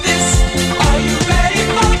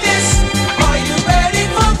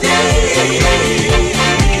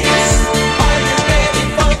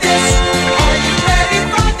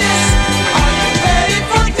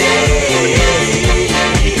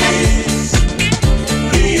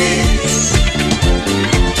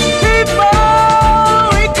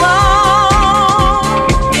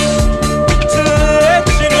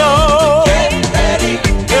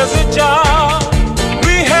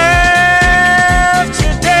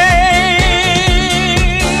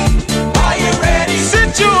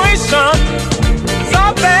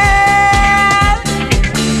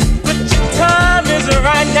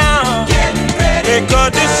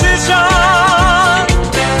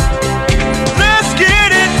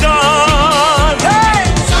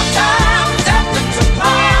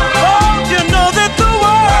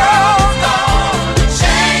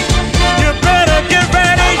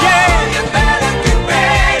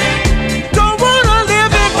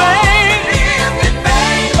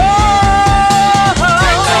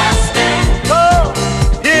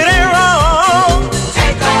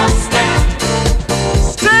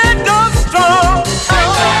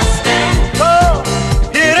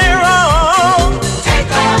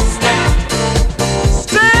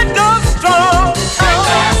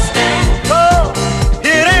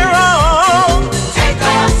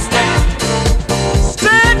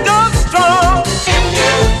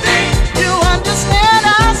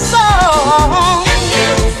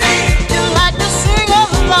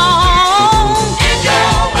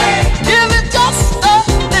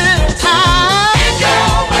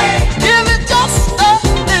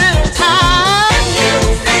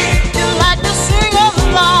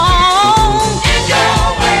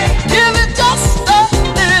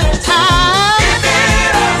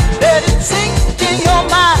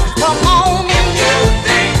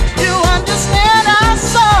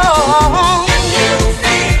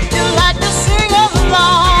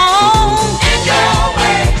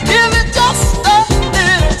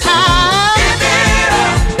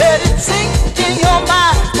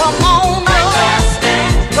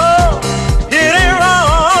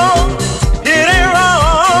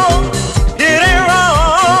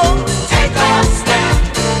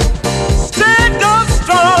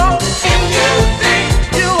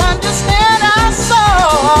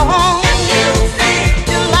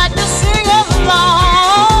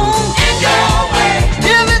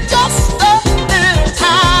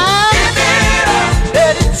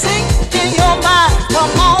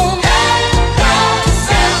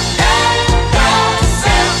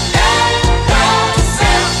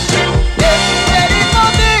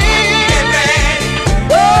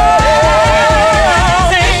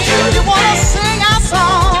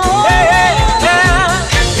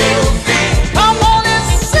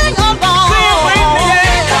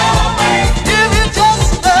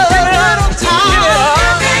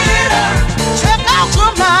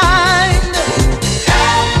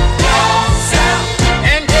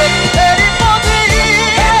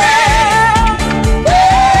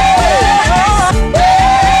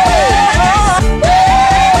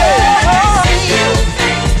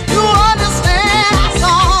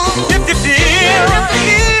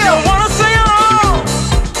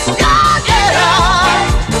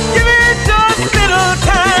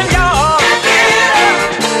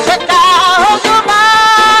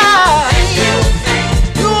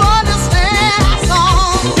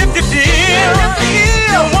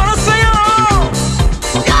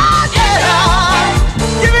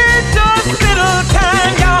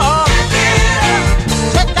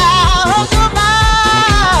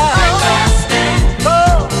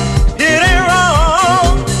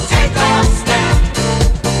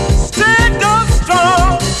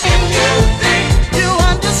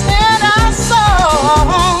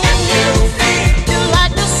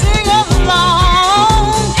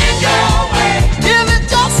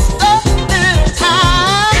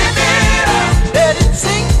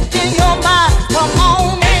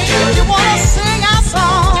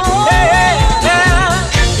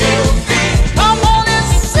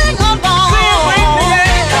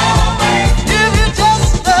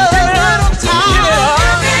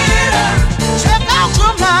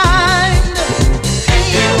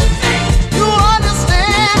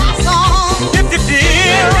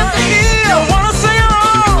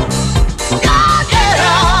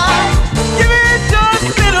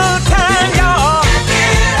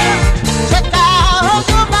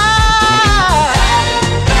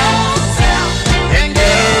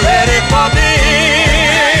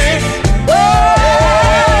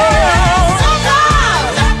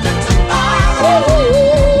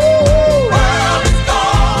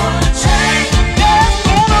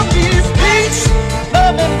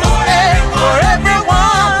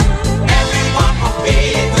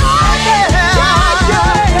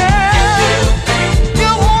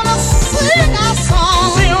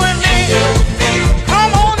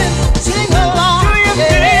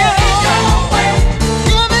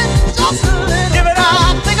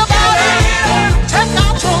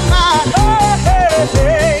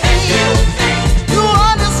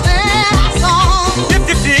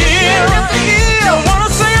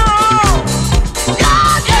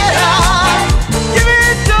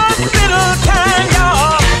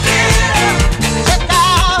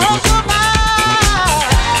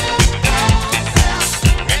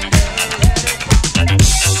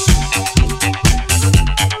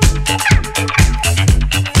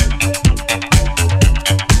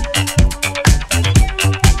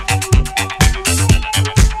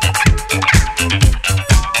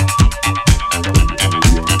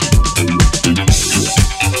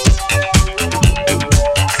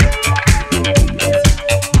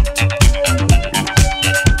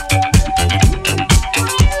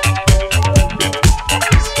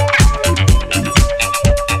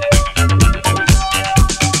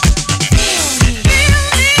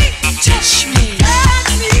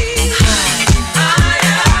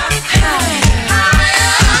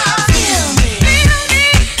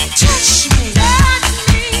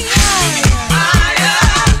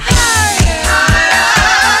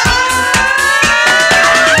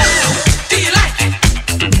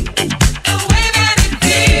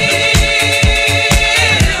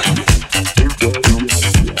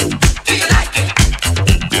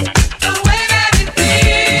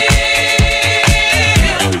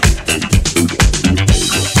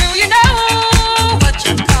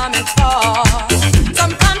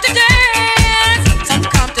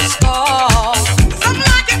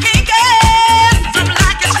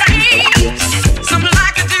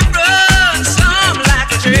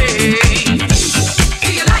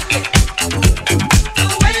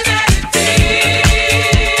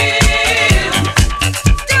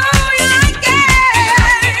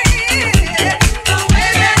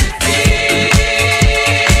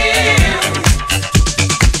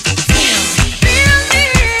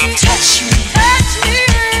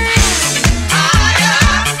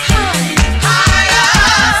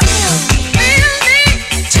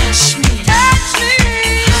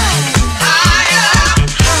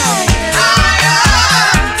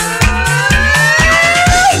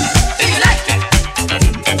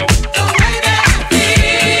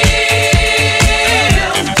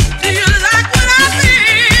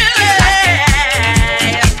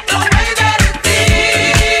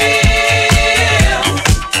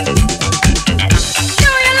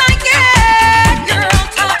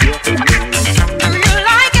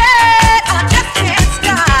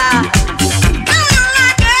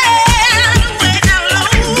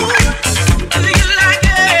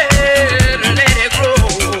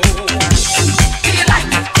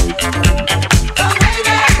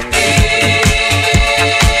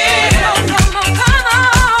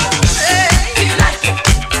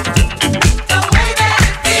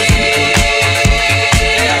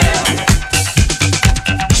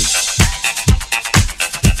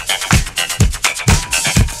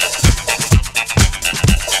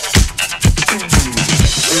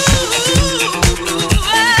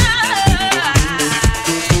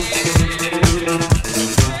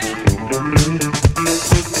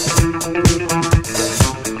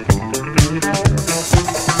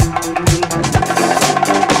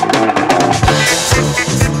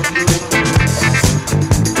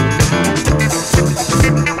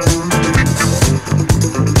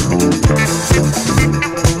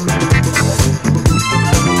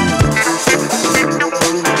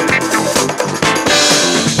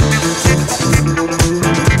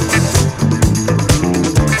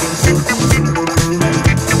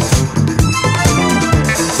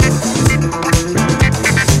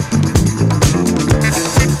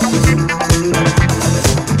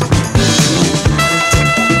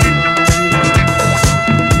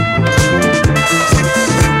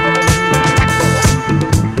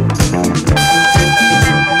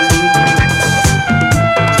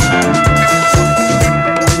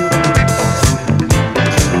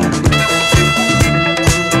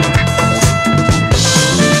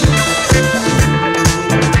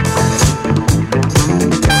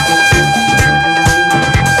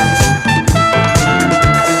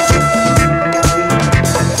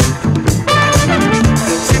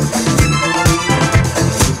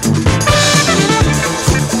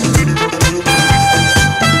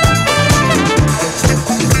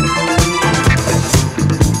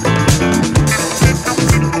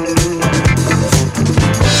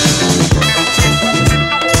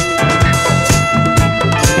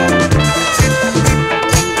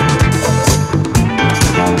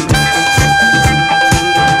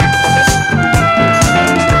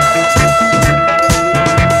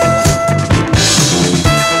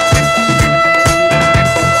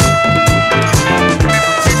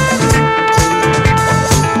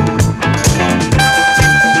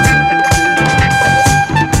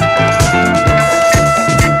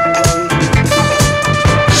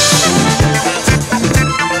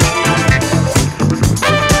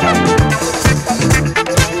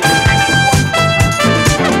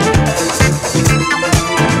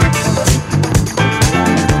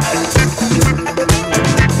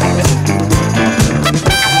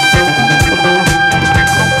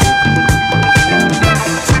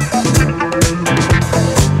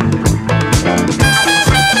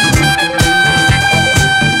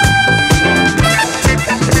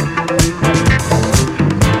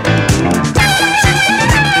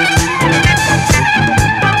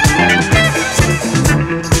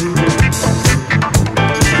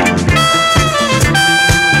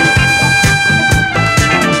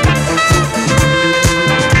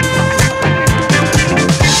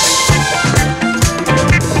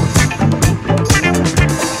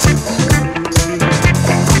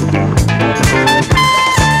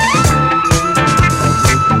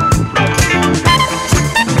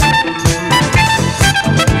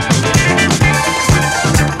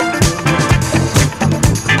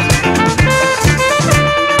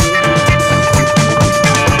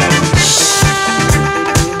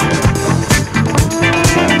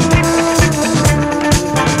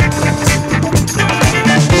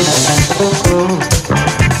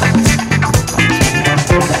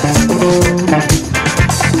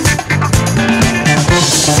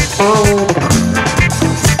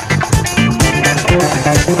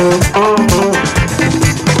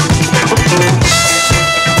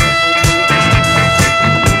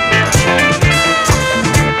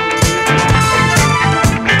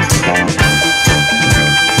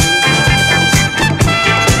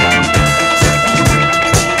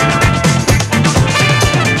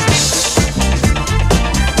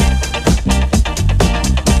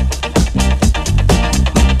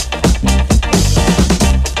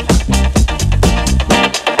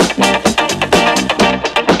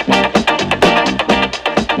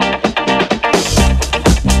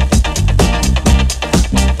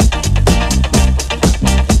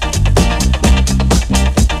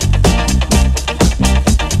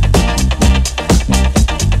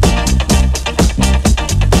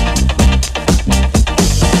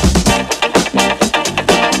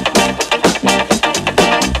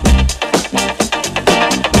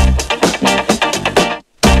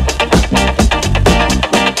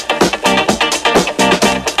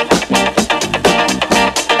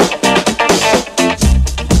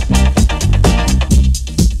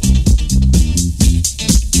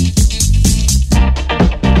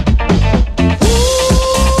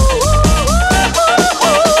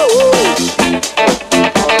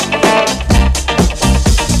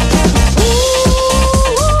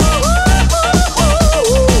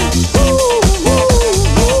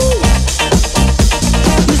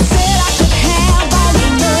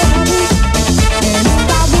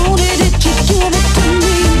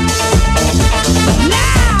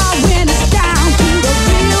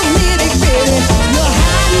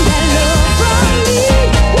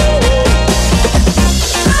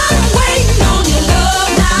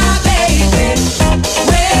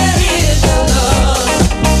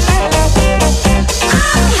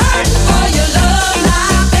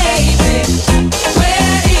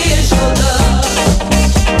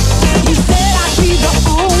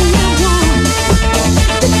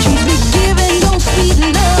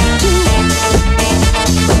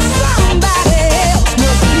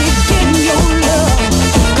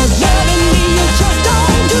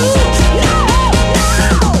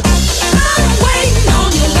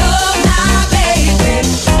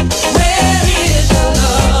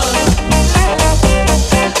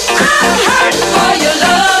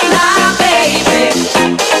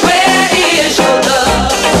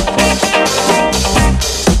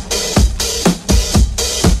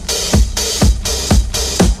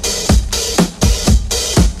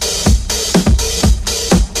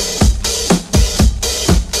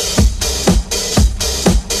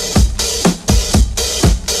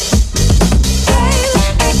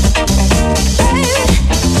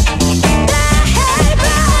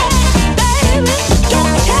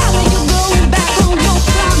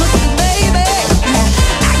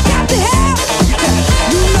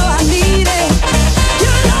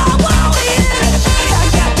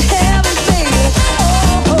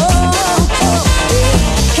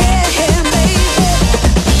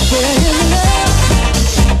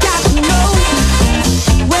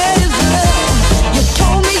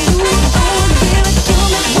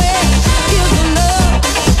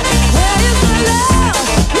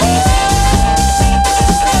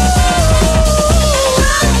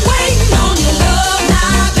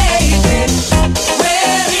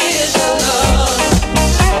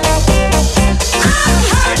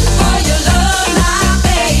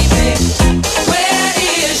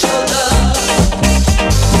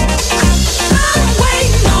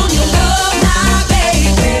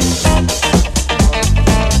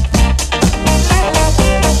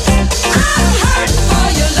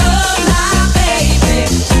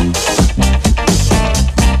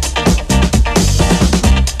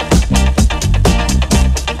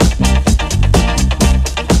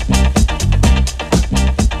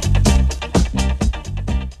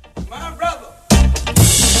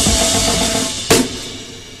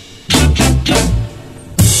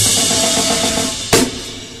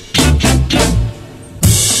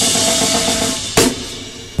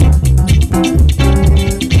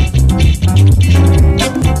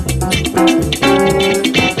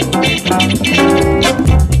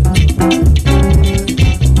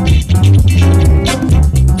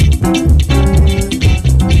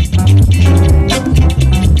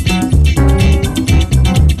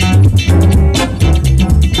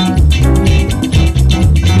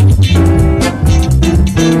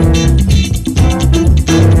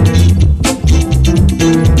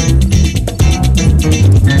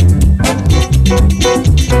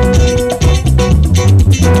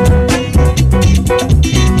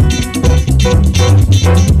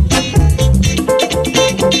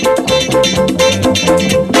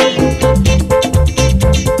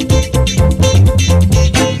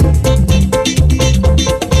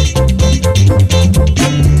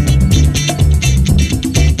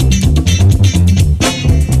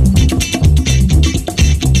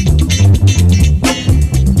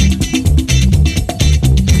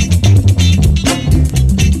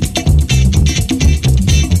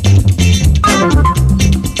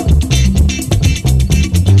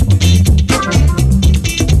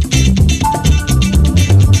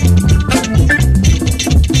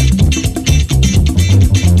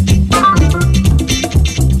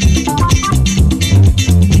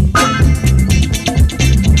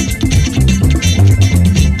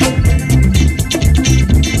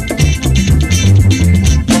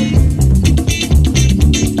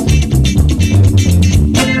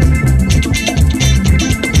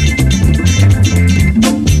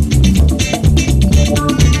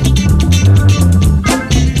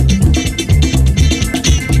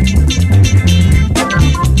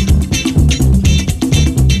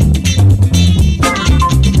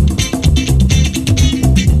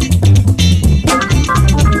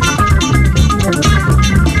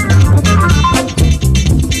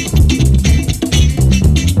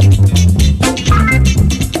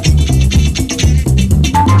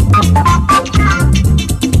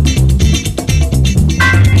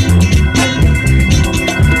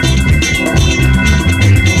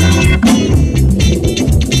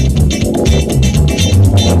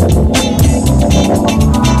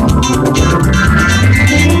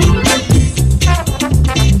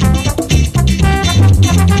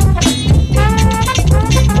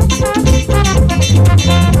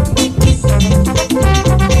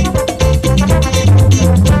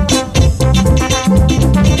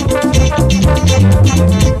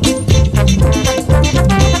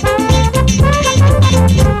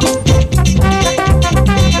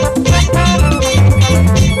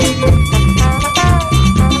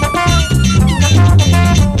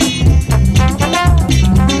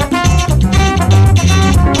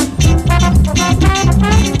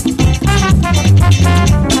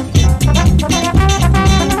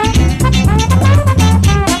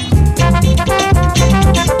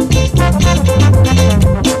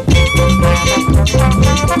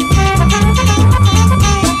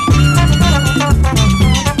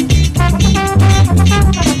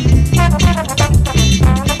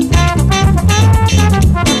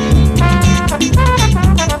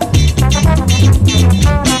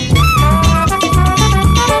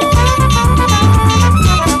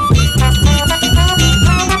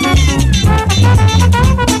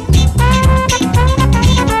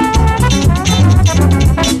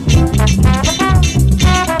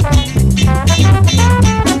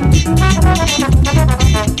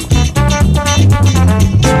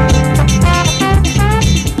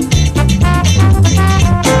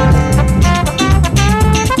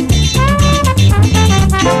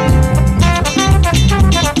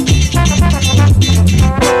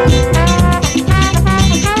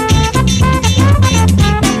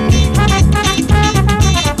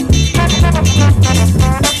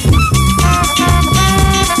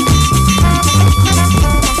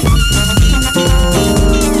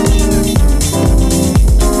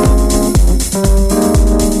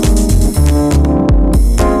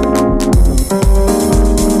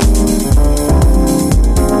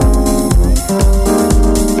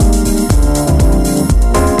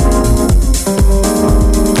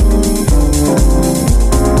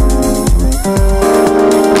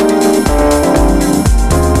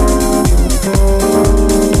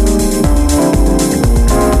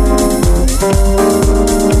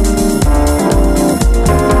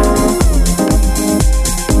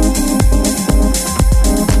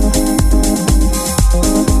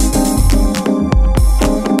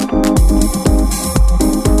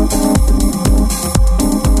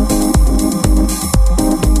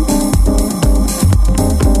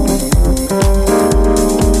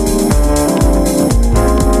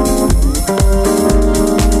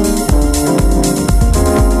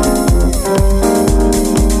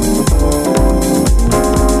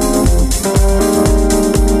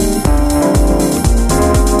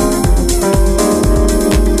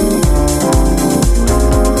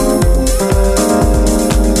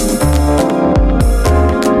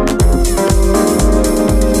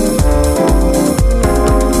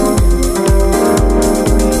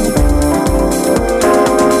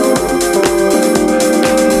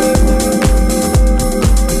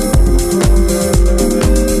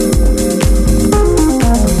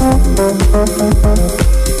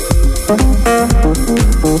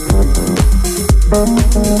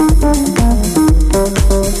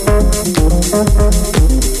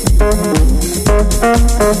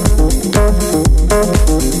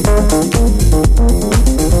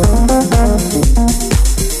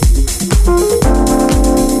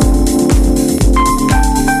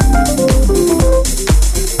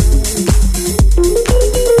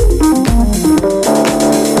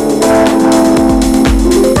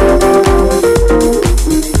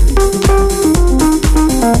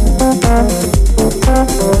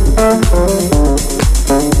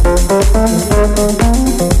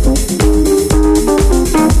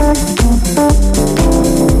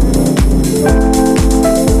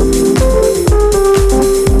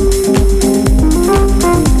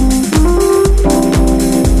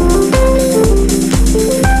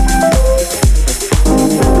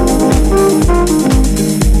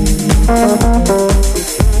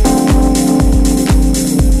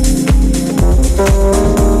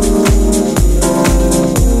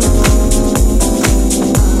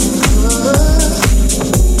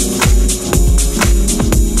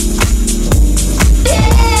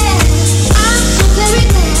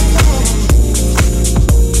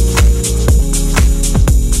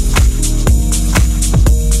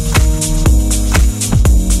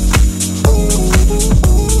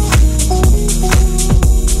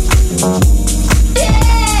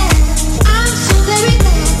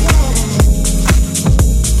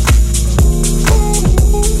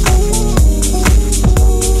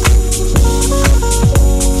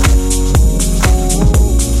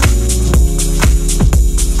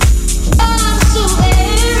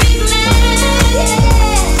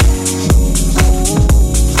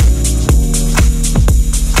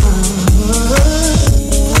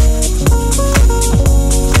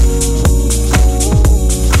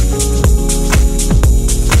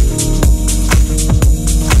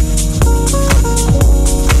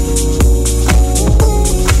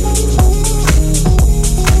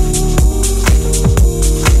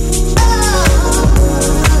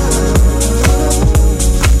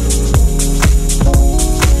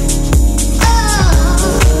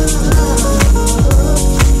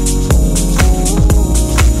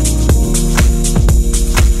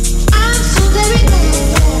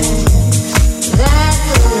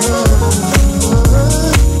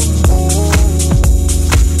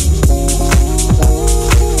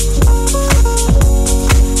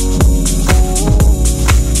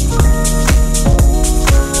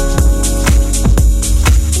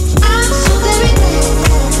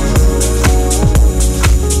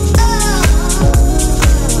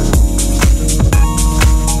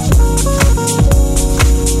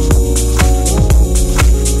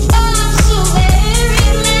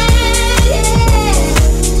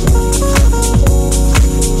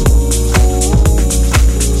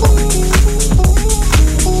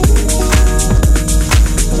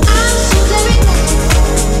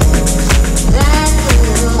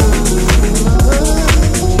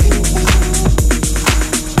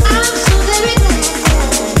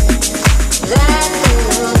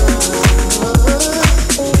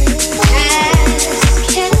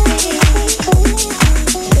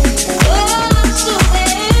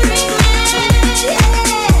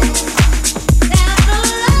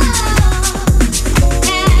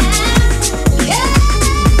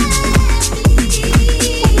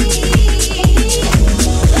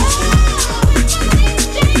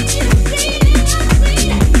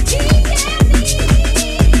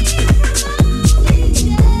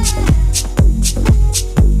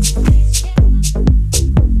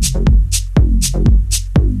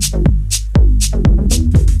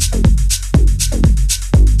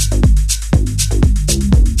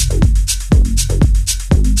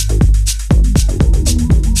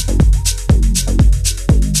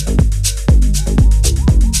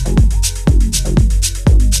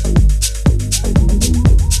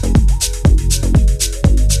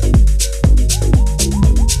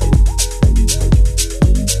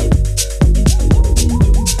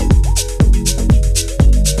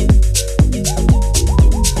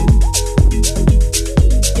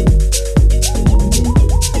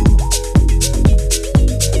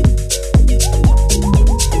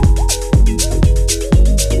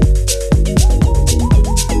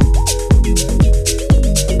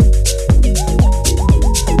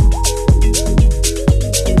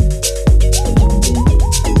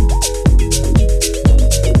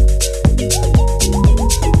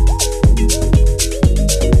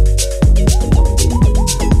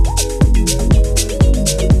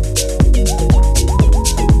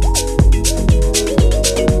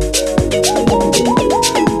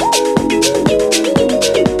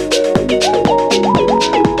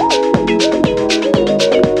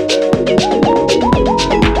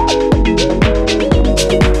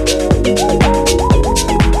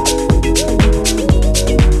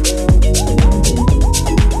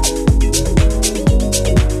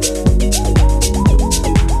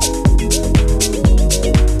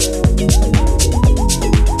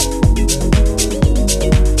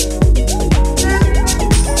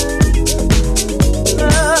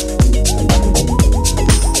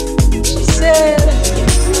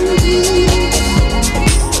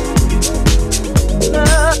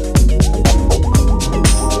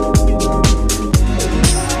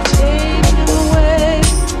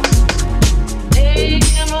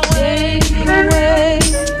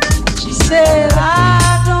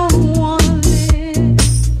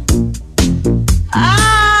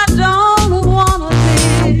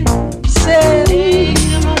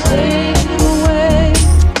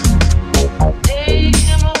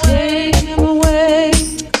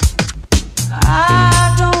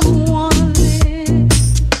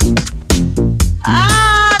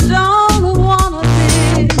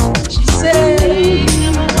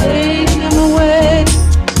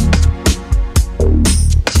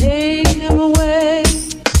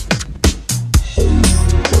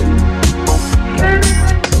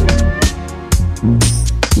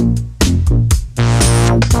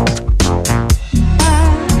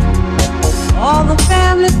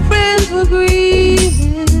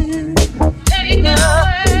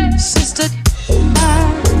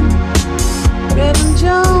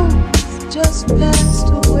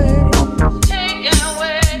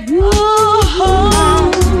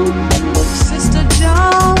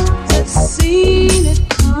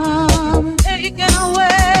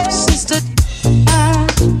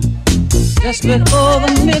 just before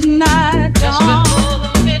the midnight dawn.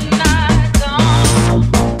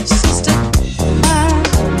 Sister,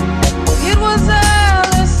 it was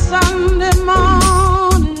early Sunday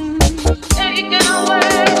morning. Taken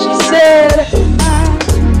away, she said,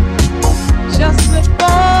 just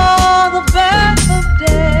before the birth of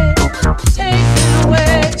day. Taken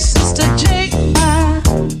away, Sister, take mine.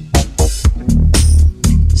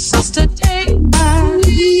 Sister, take mine.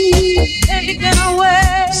 Taken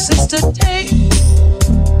away, Sister, take.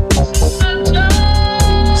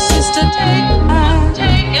 Sister, take mine.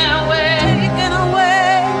 Taken away, taken away.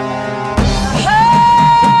 I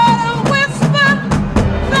heard a whisper,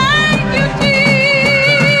 thank you, Jesus.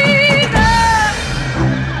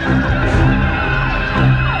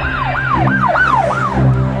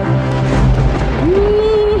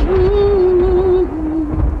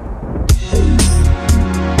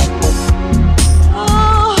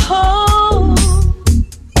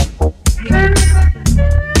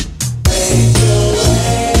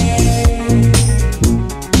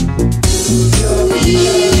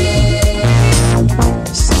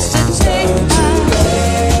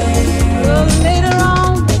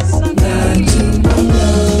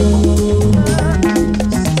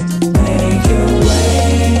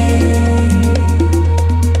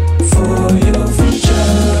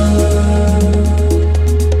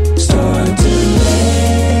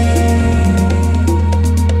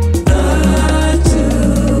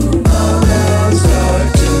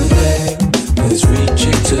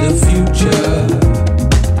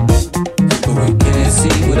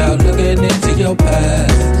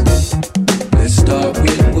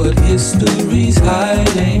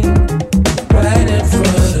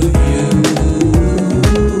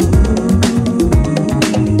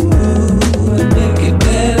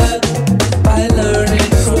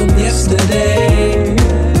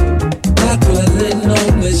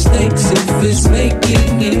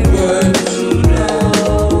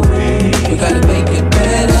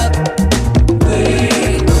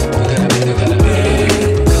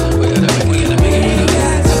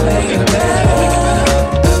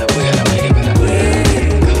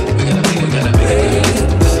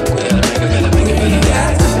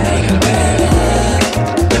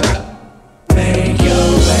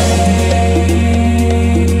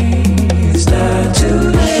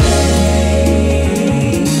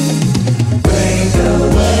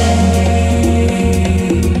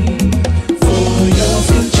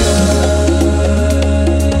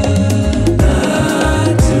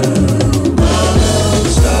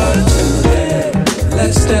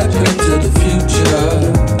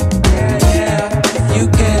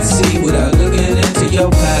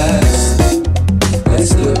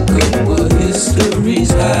 Let's look at what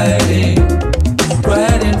history's hiding.